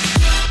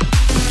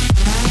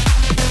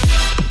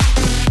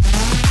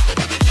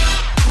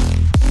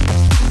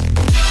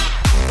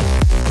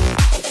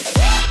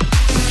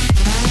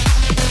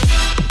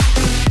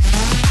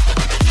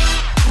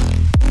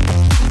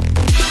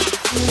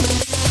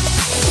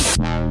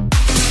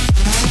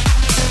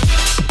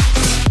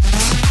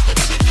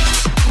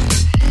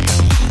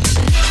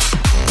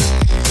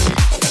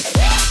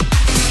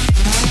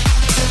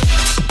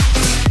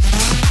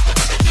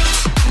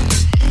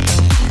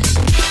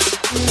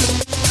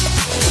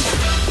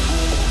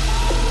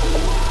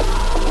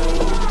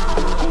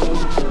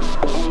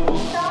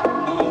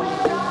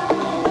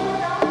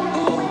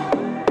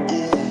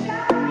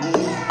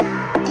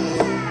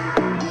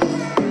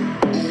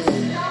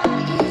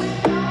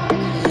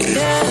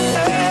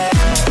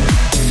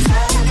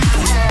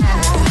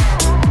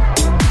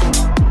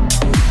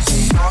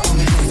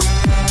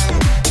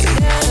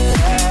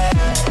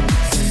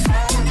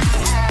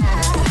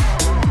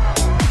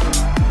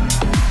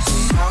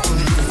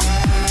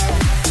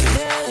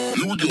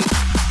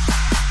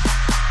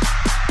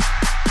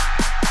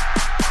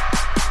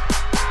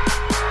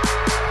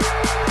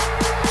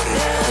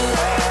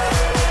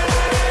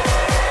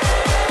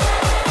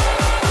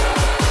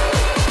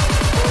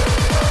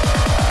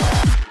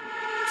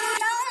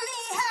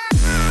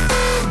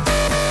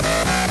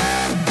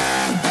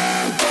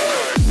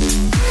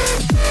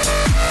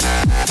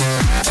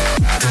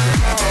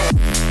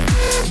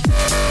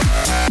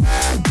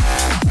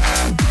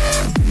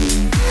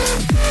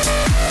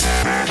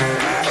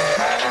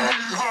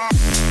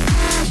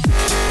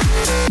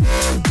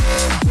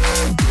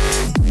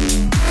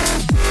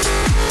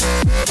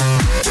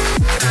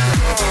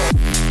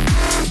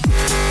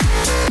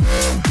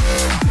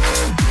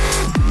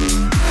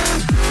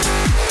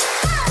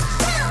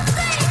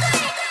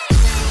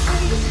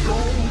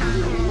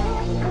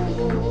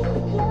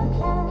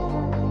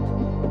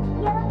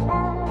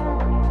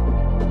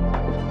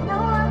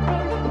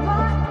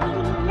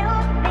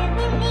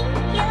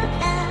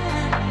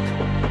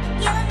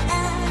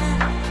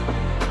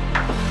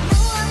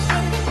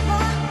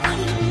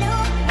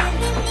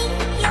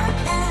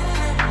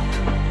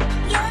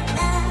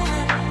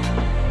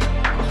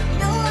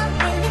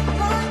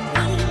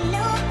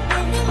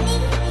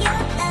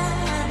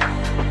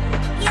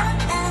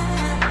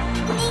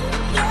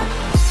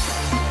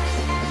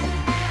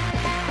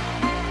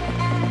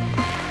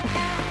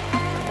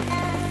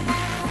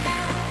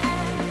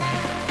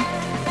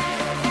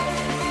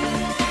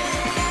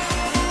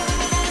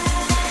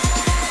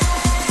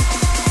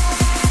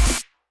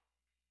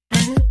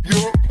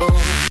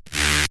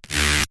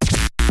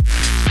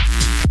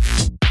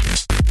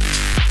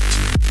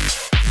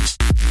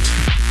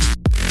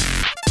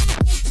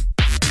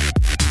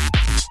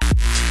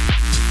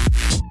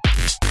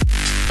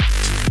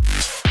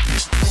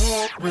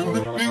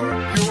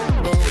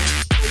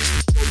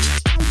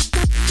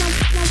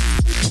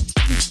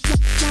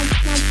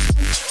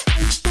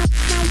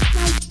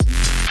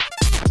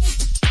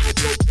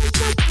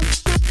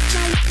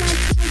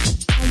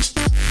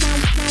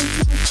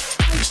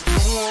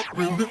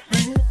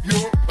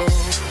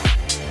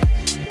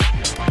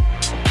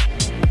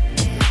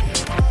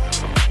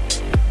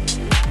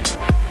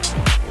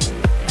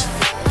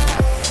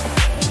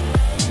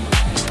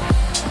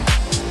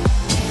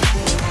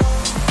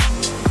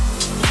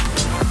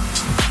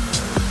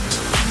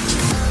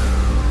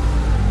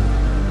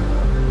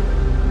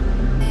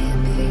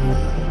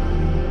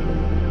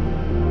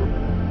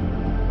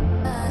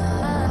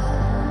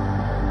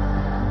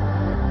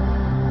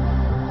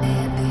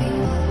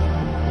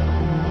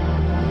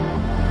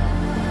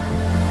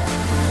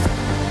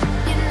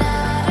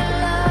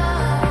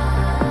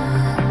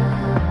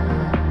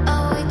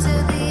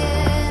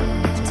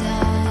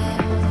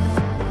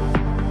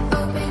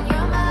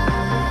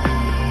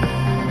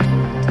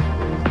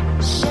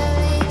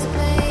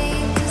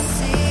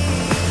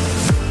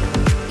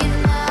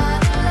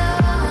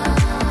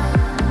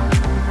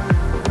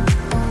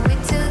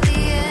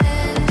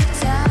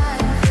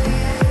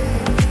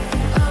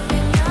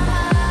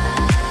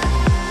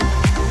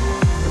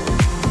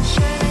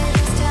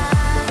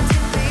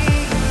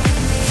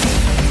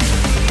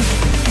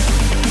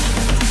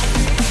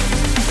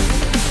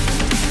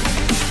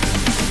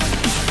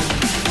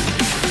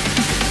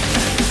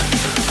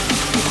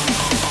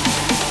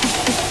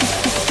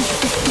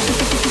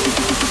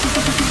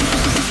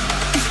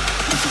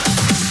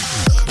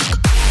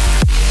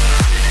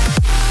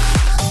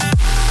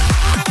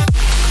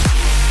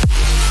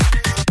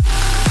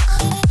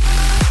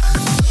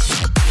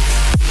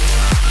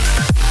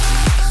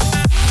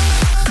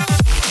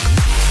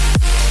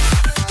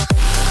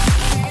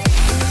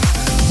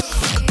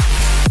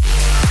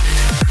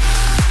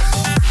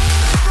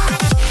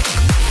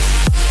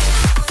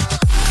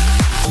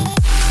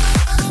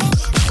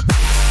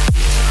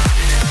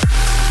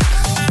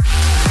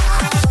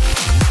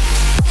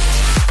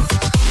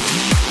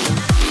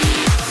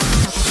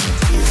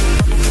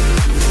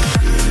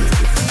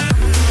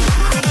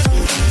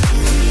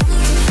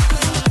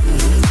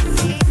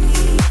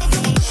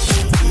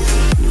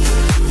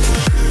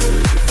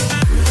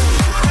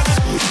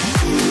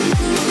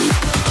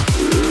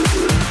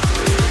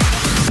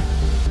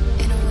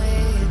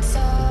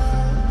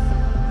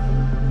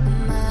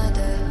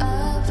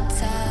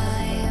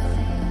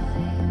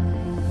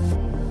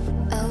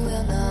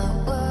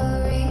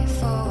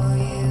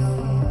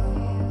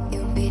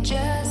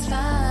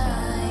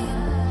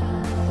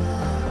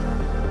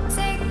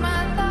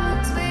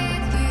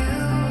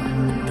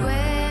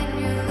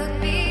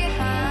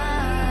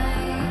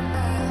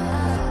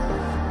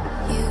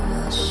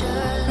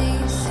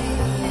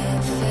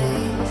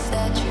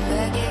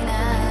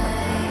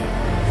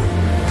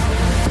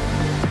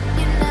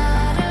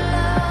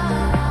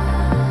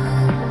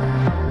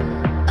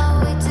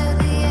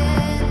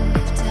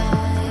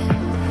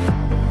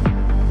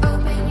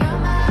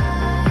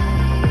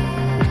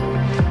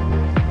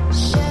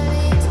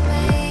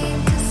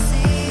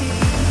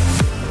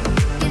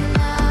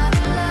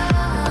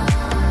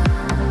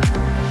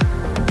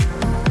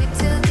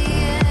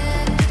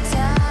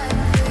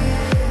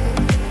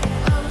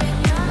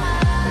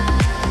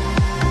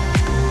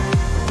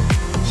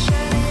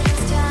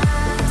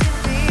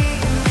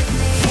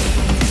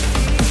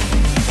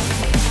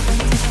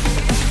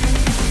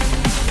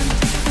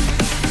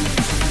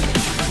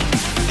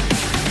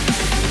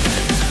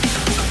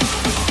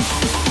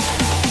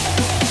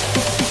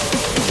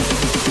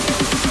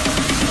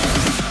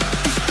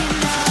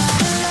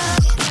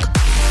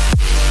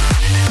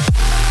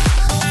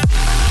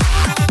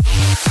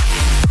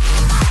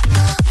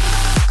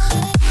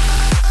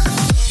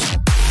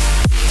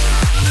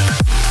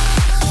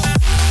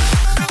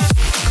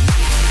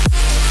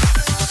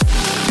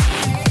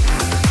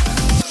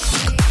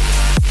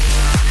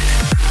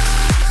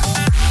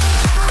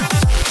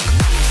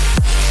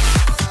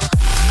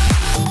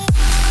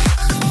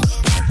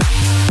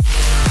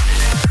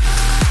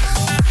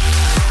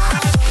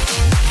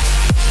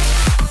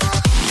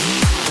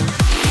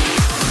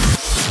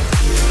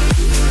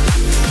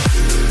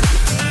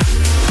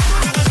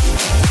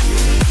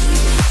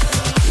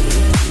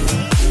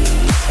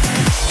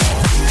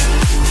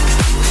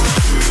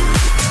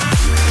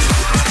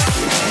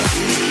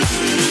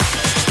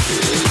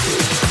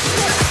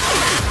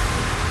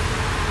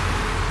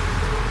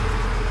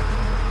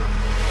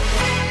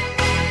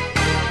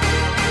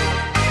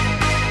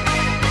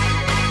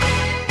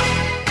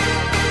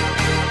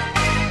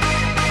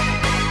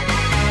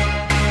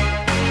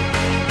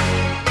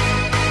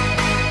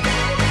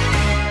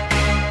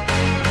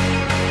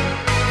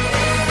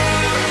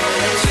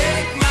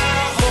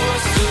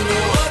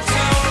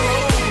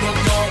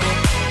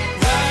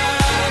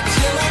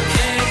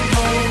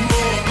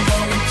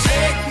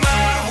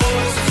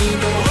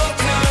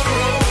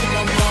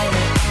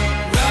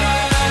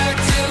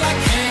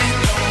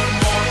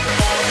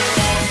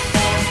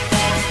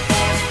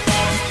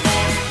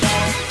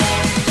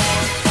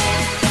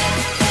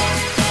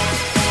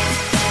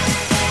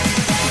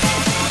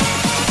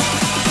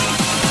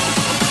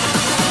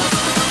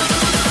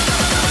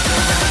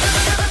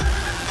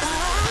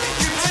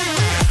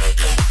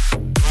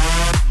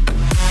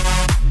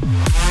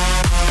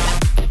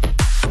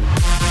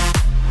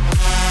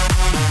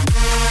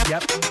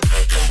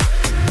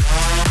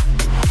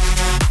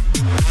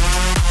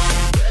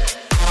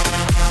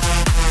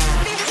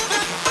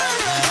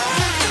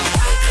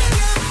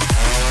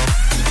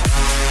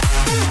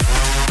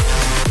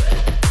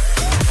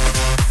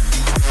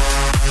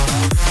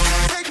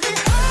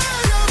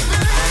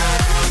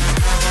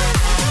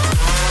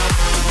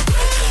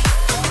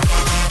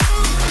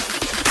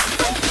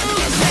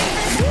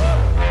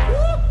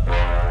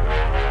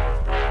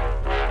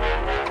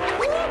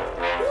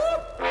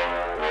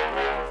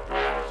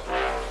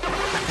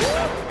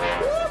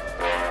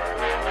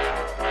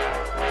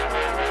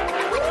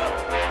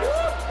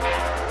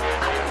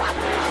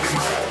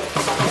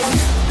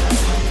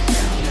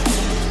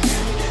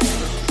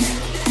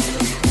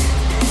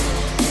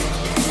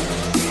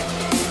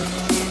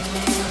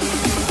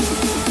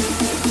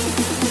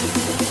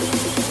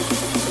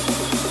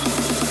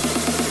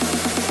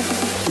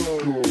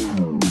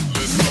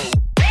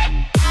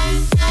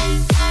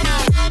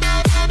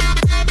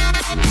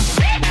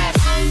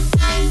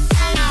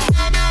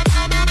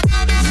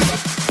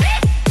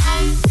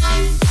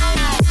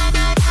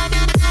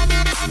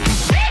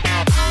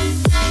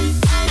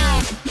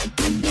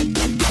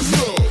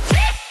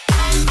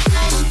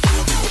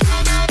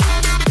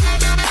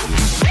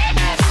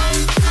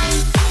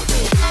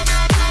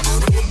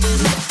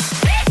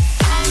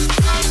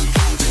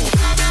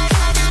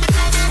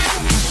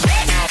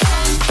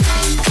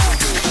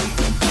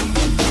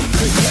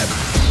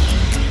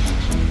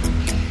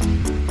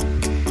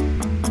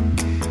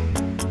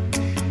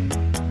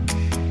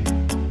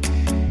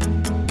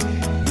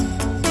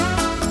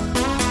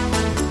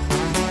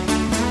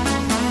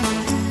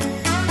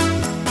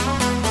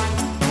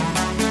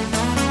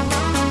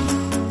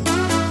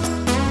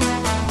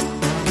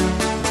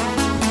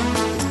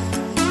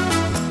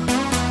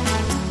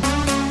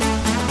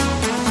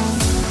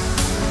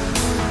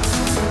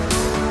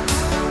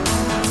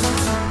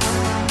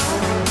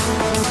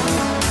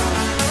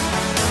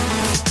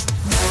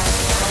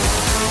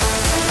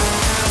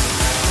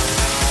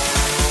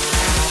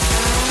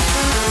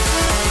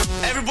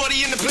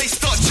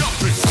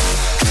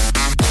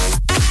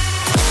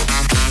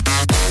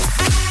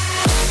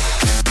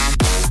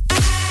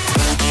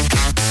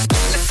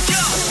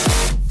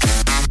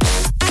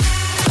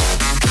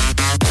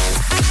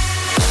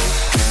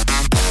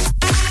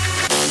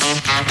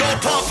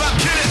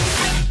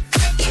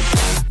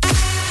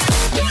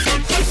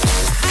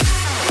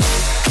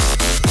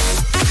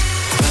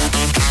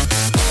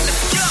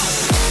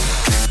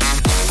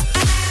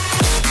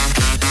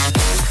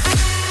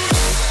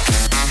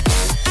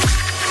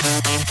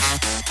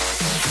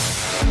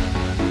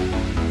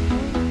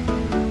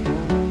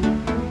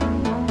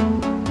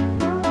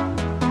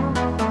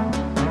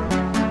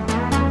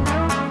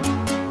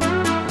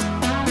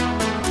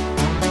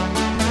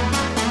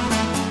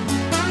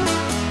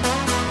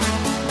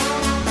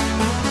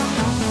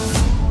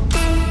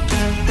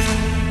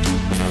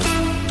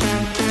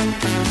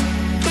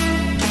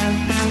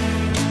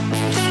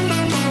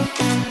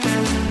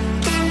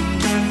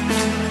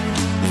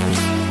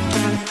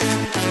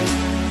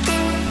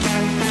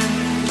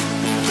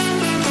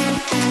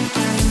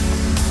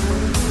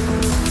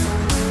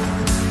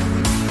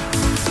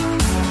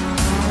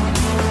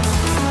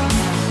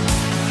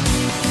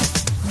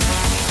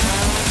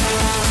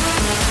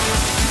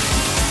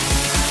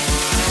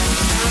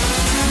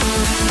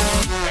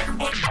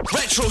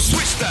 Retro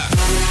switch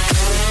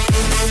that.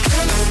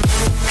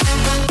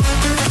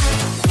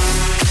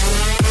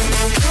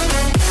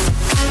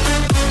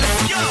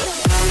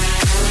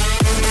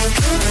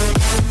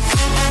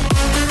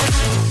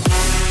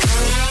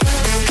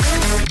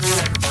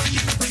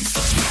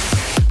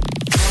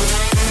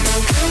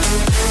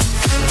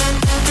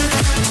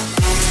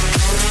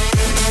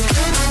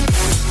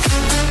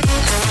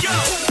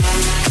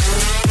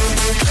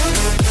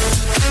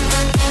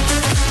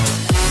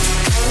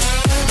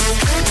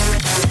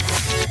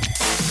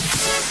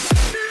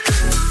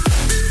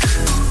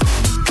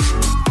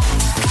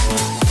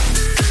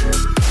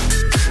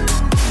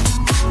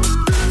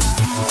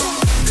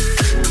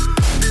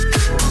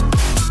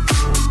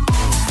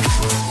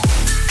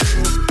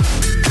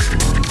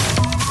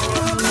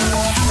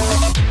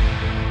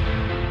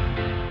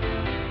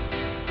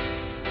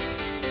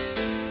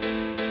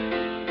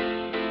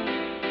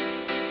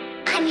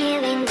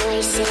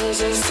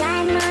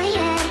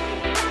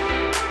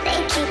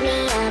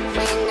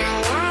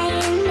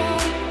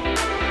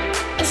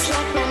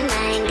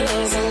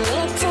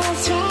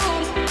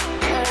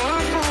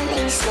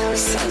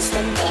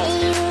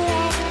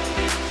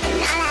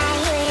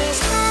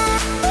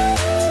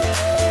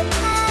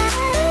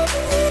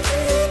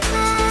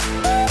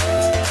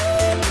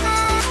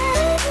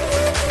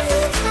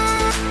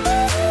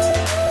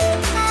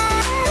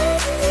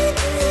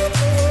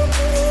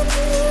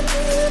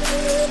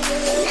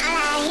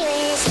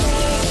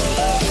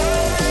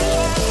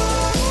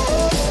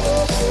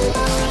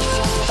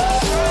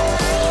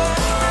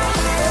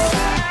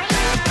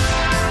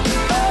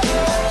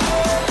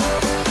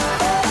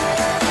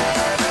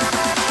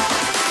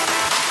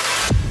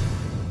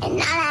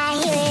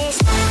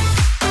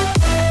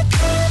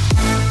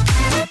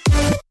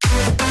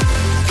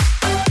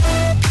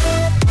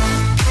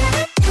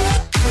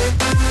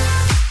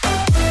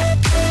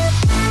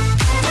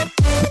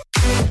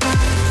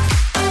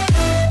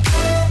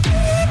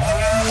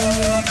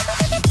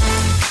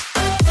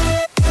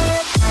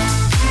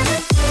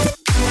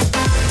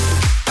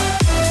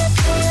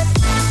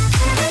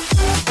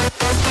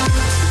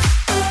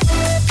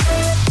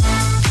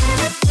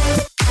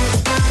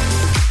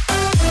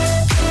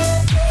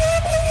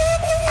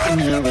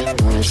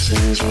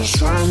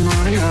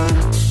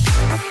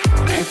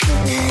 Let's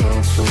go.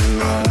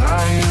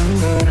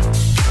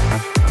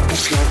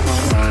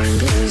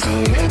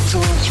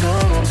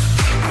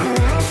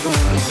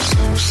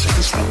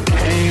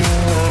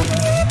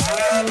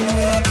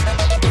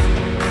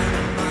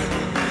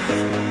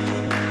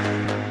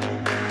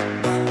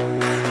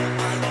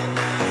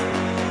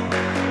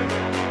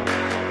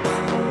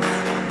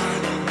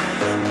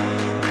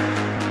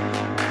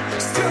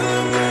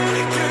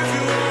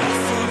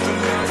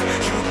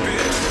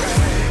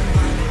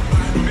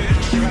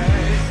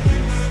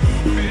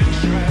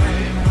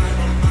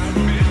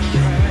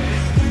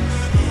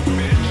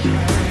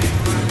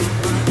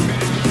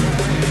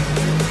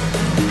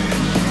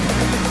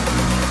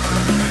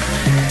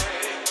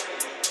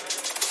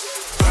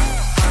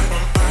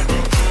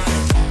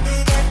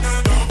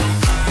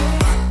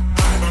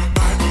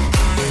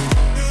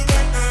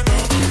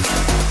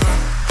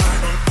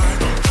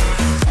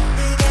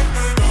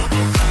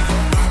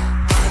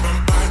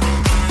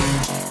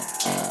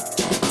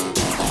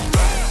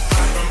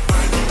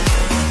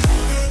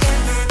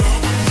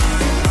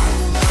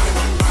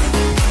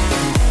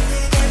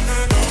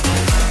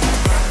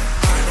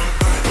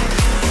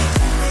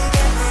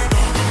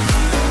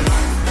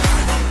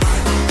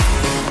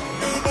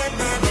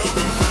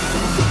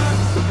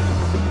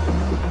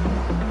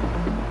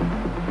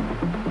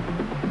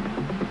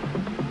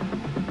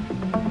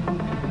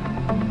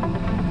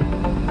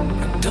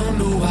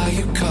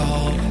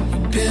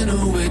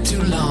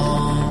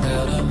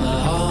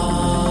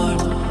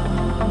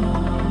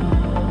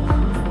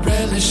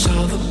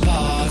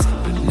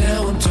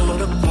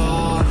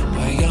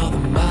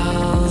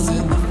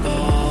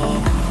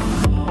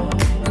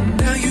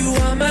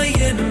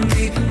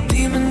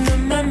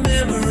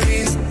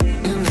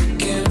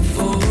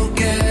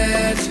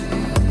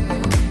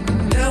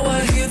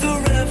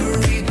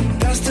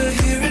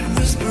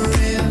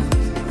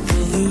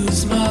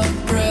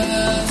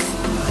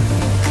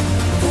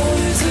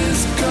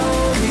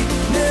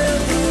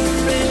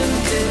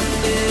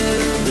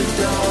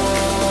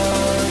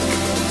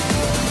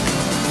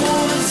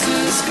 Voices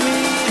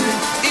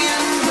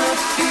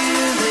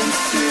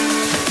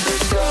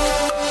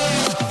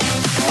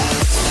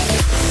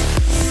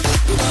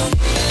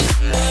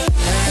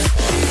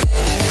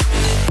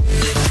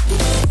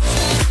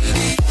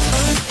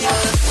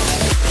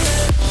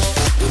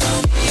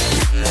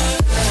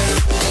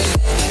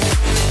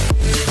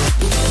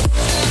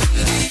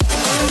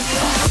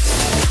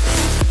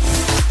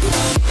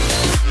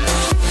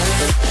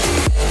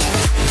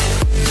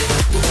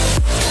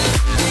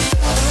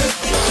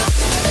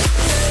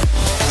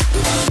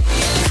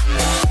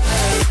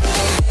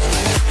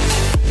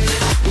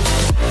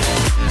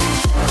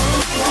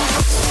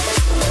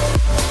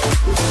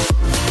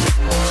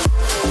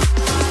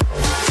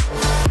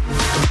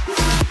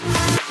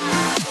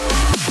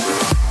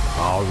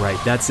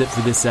That's it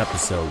for this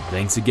episode.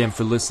 Thanks again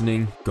for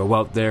listening. Go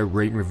out there,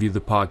 rate and review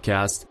the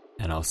podcast,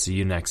 and I'll see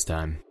you next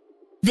time.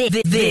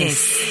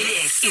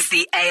 This is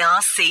the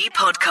ARC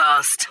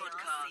Podcast.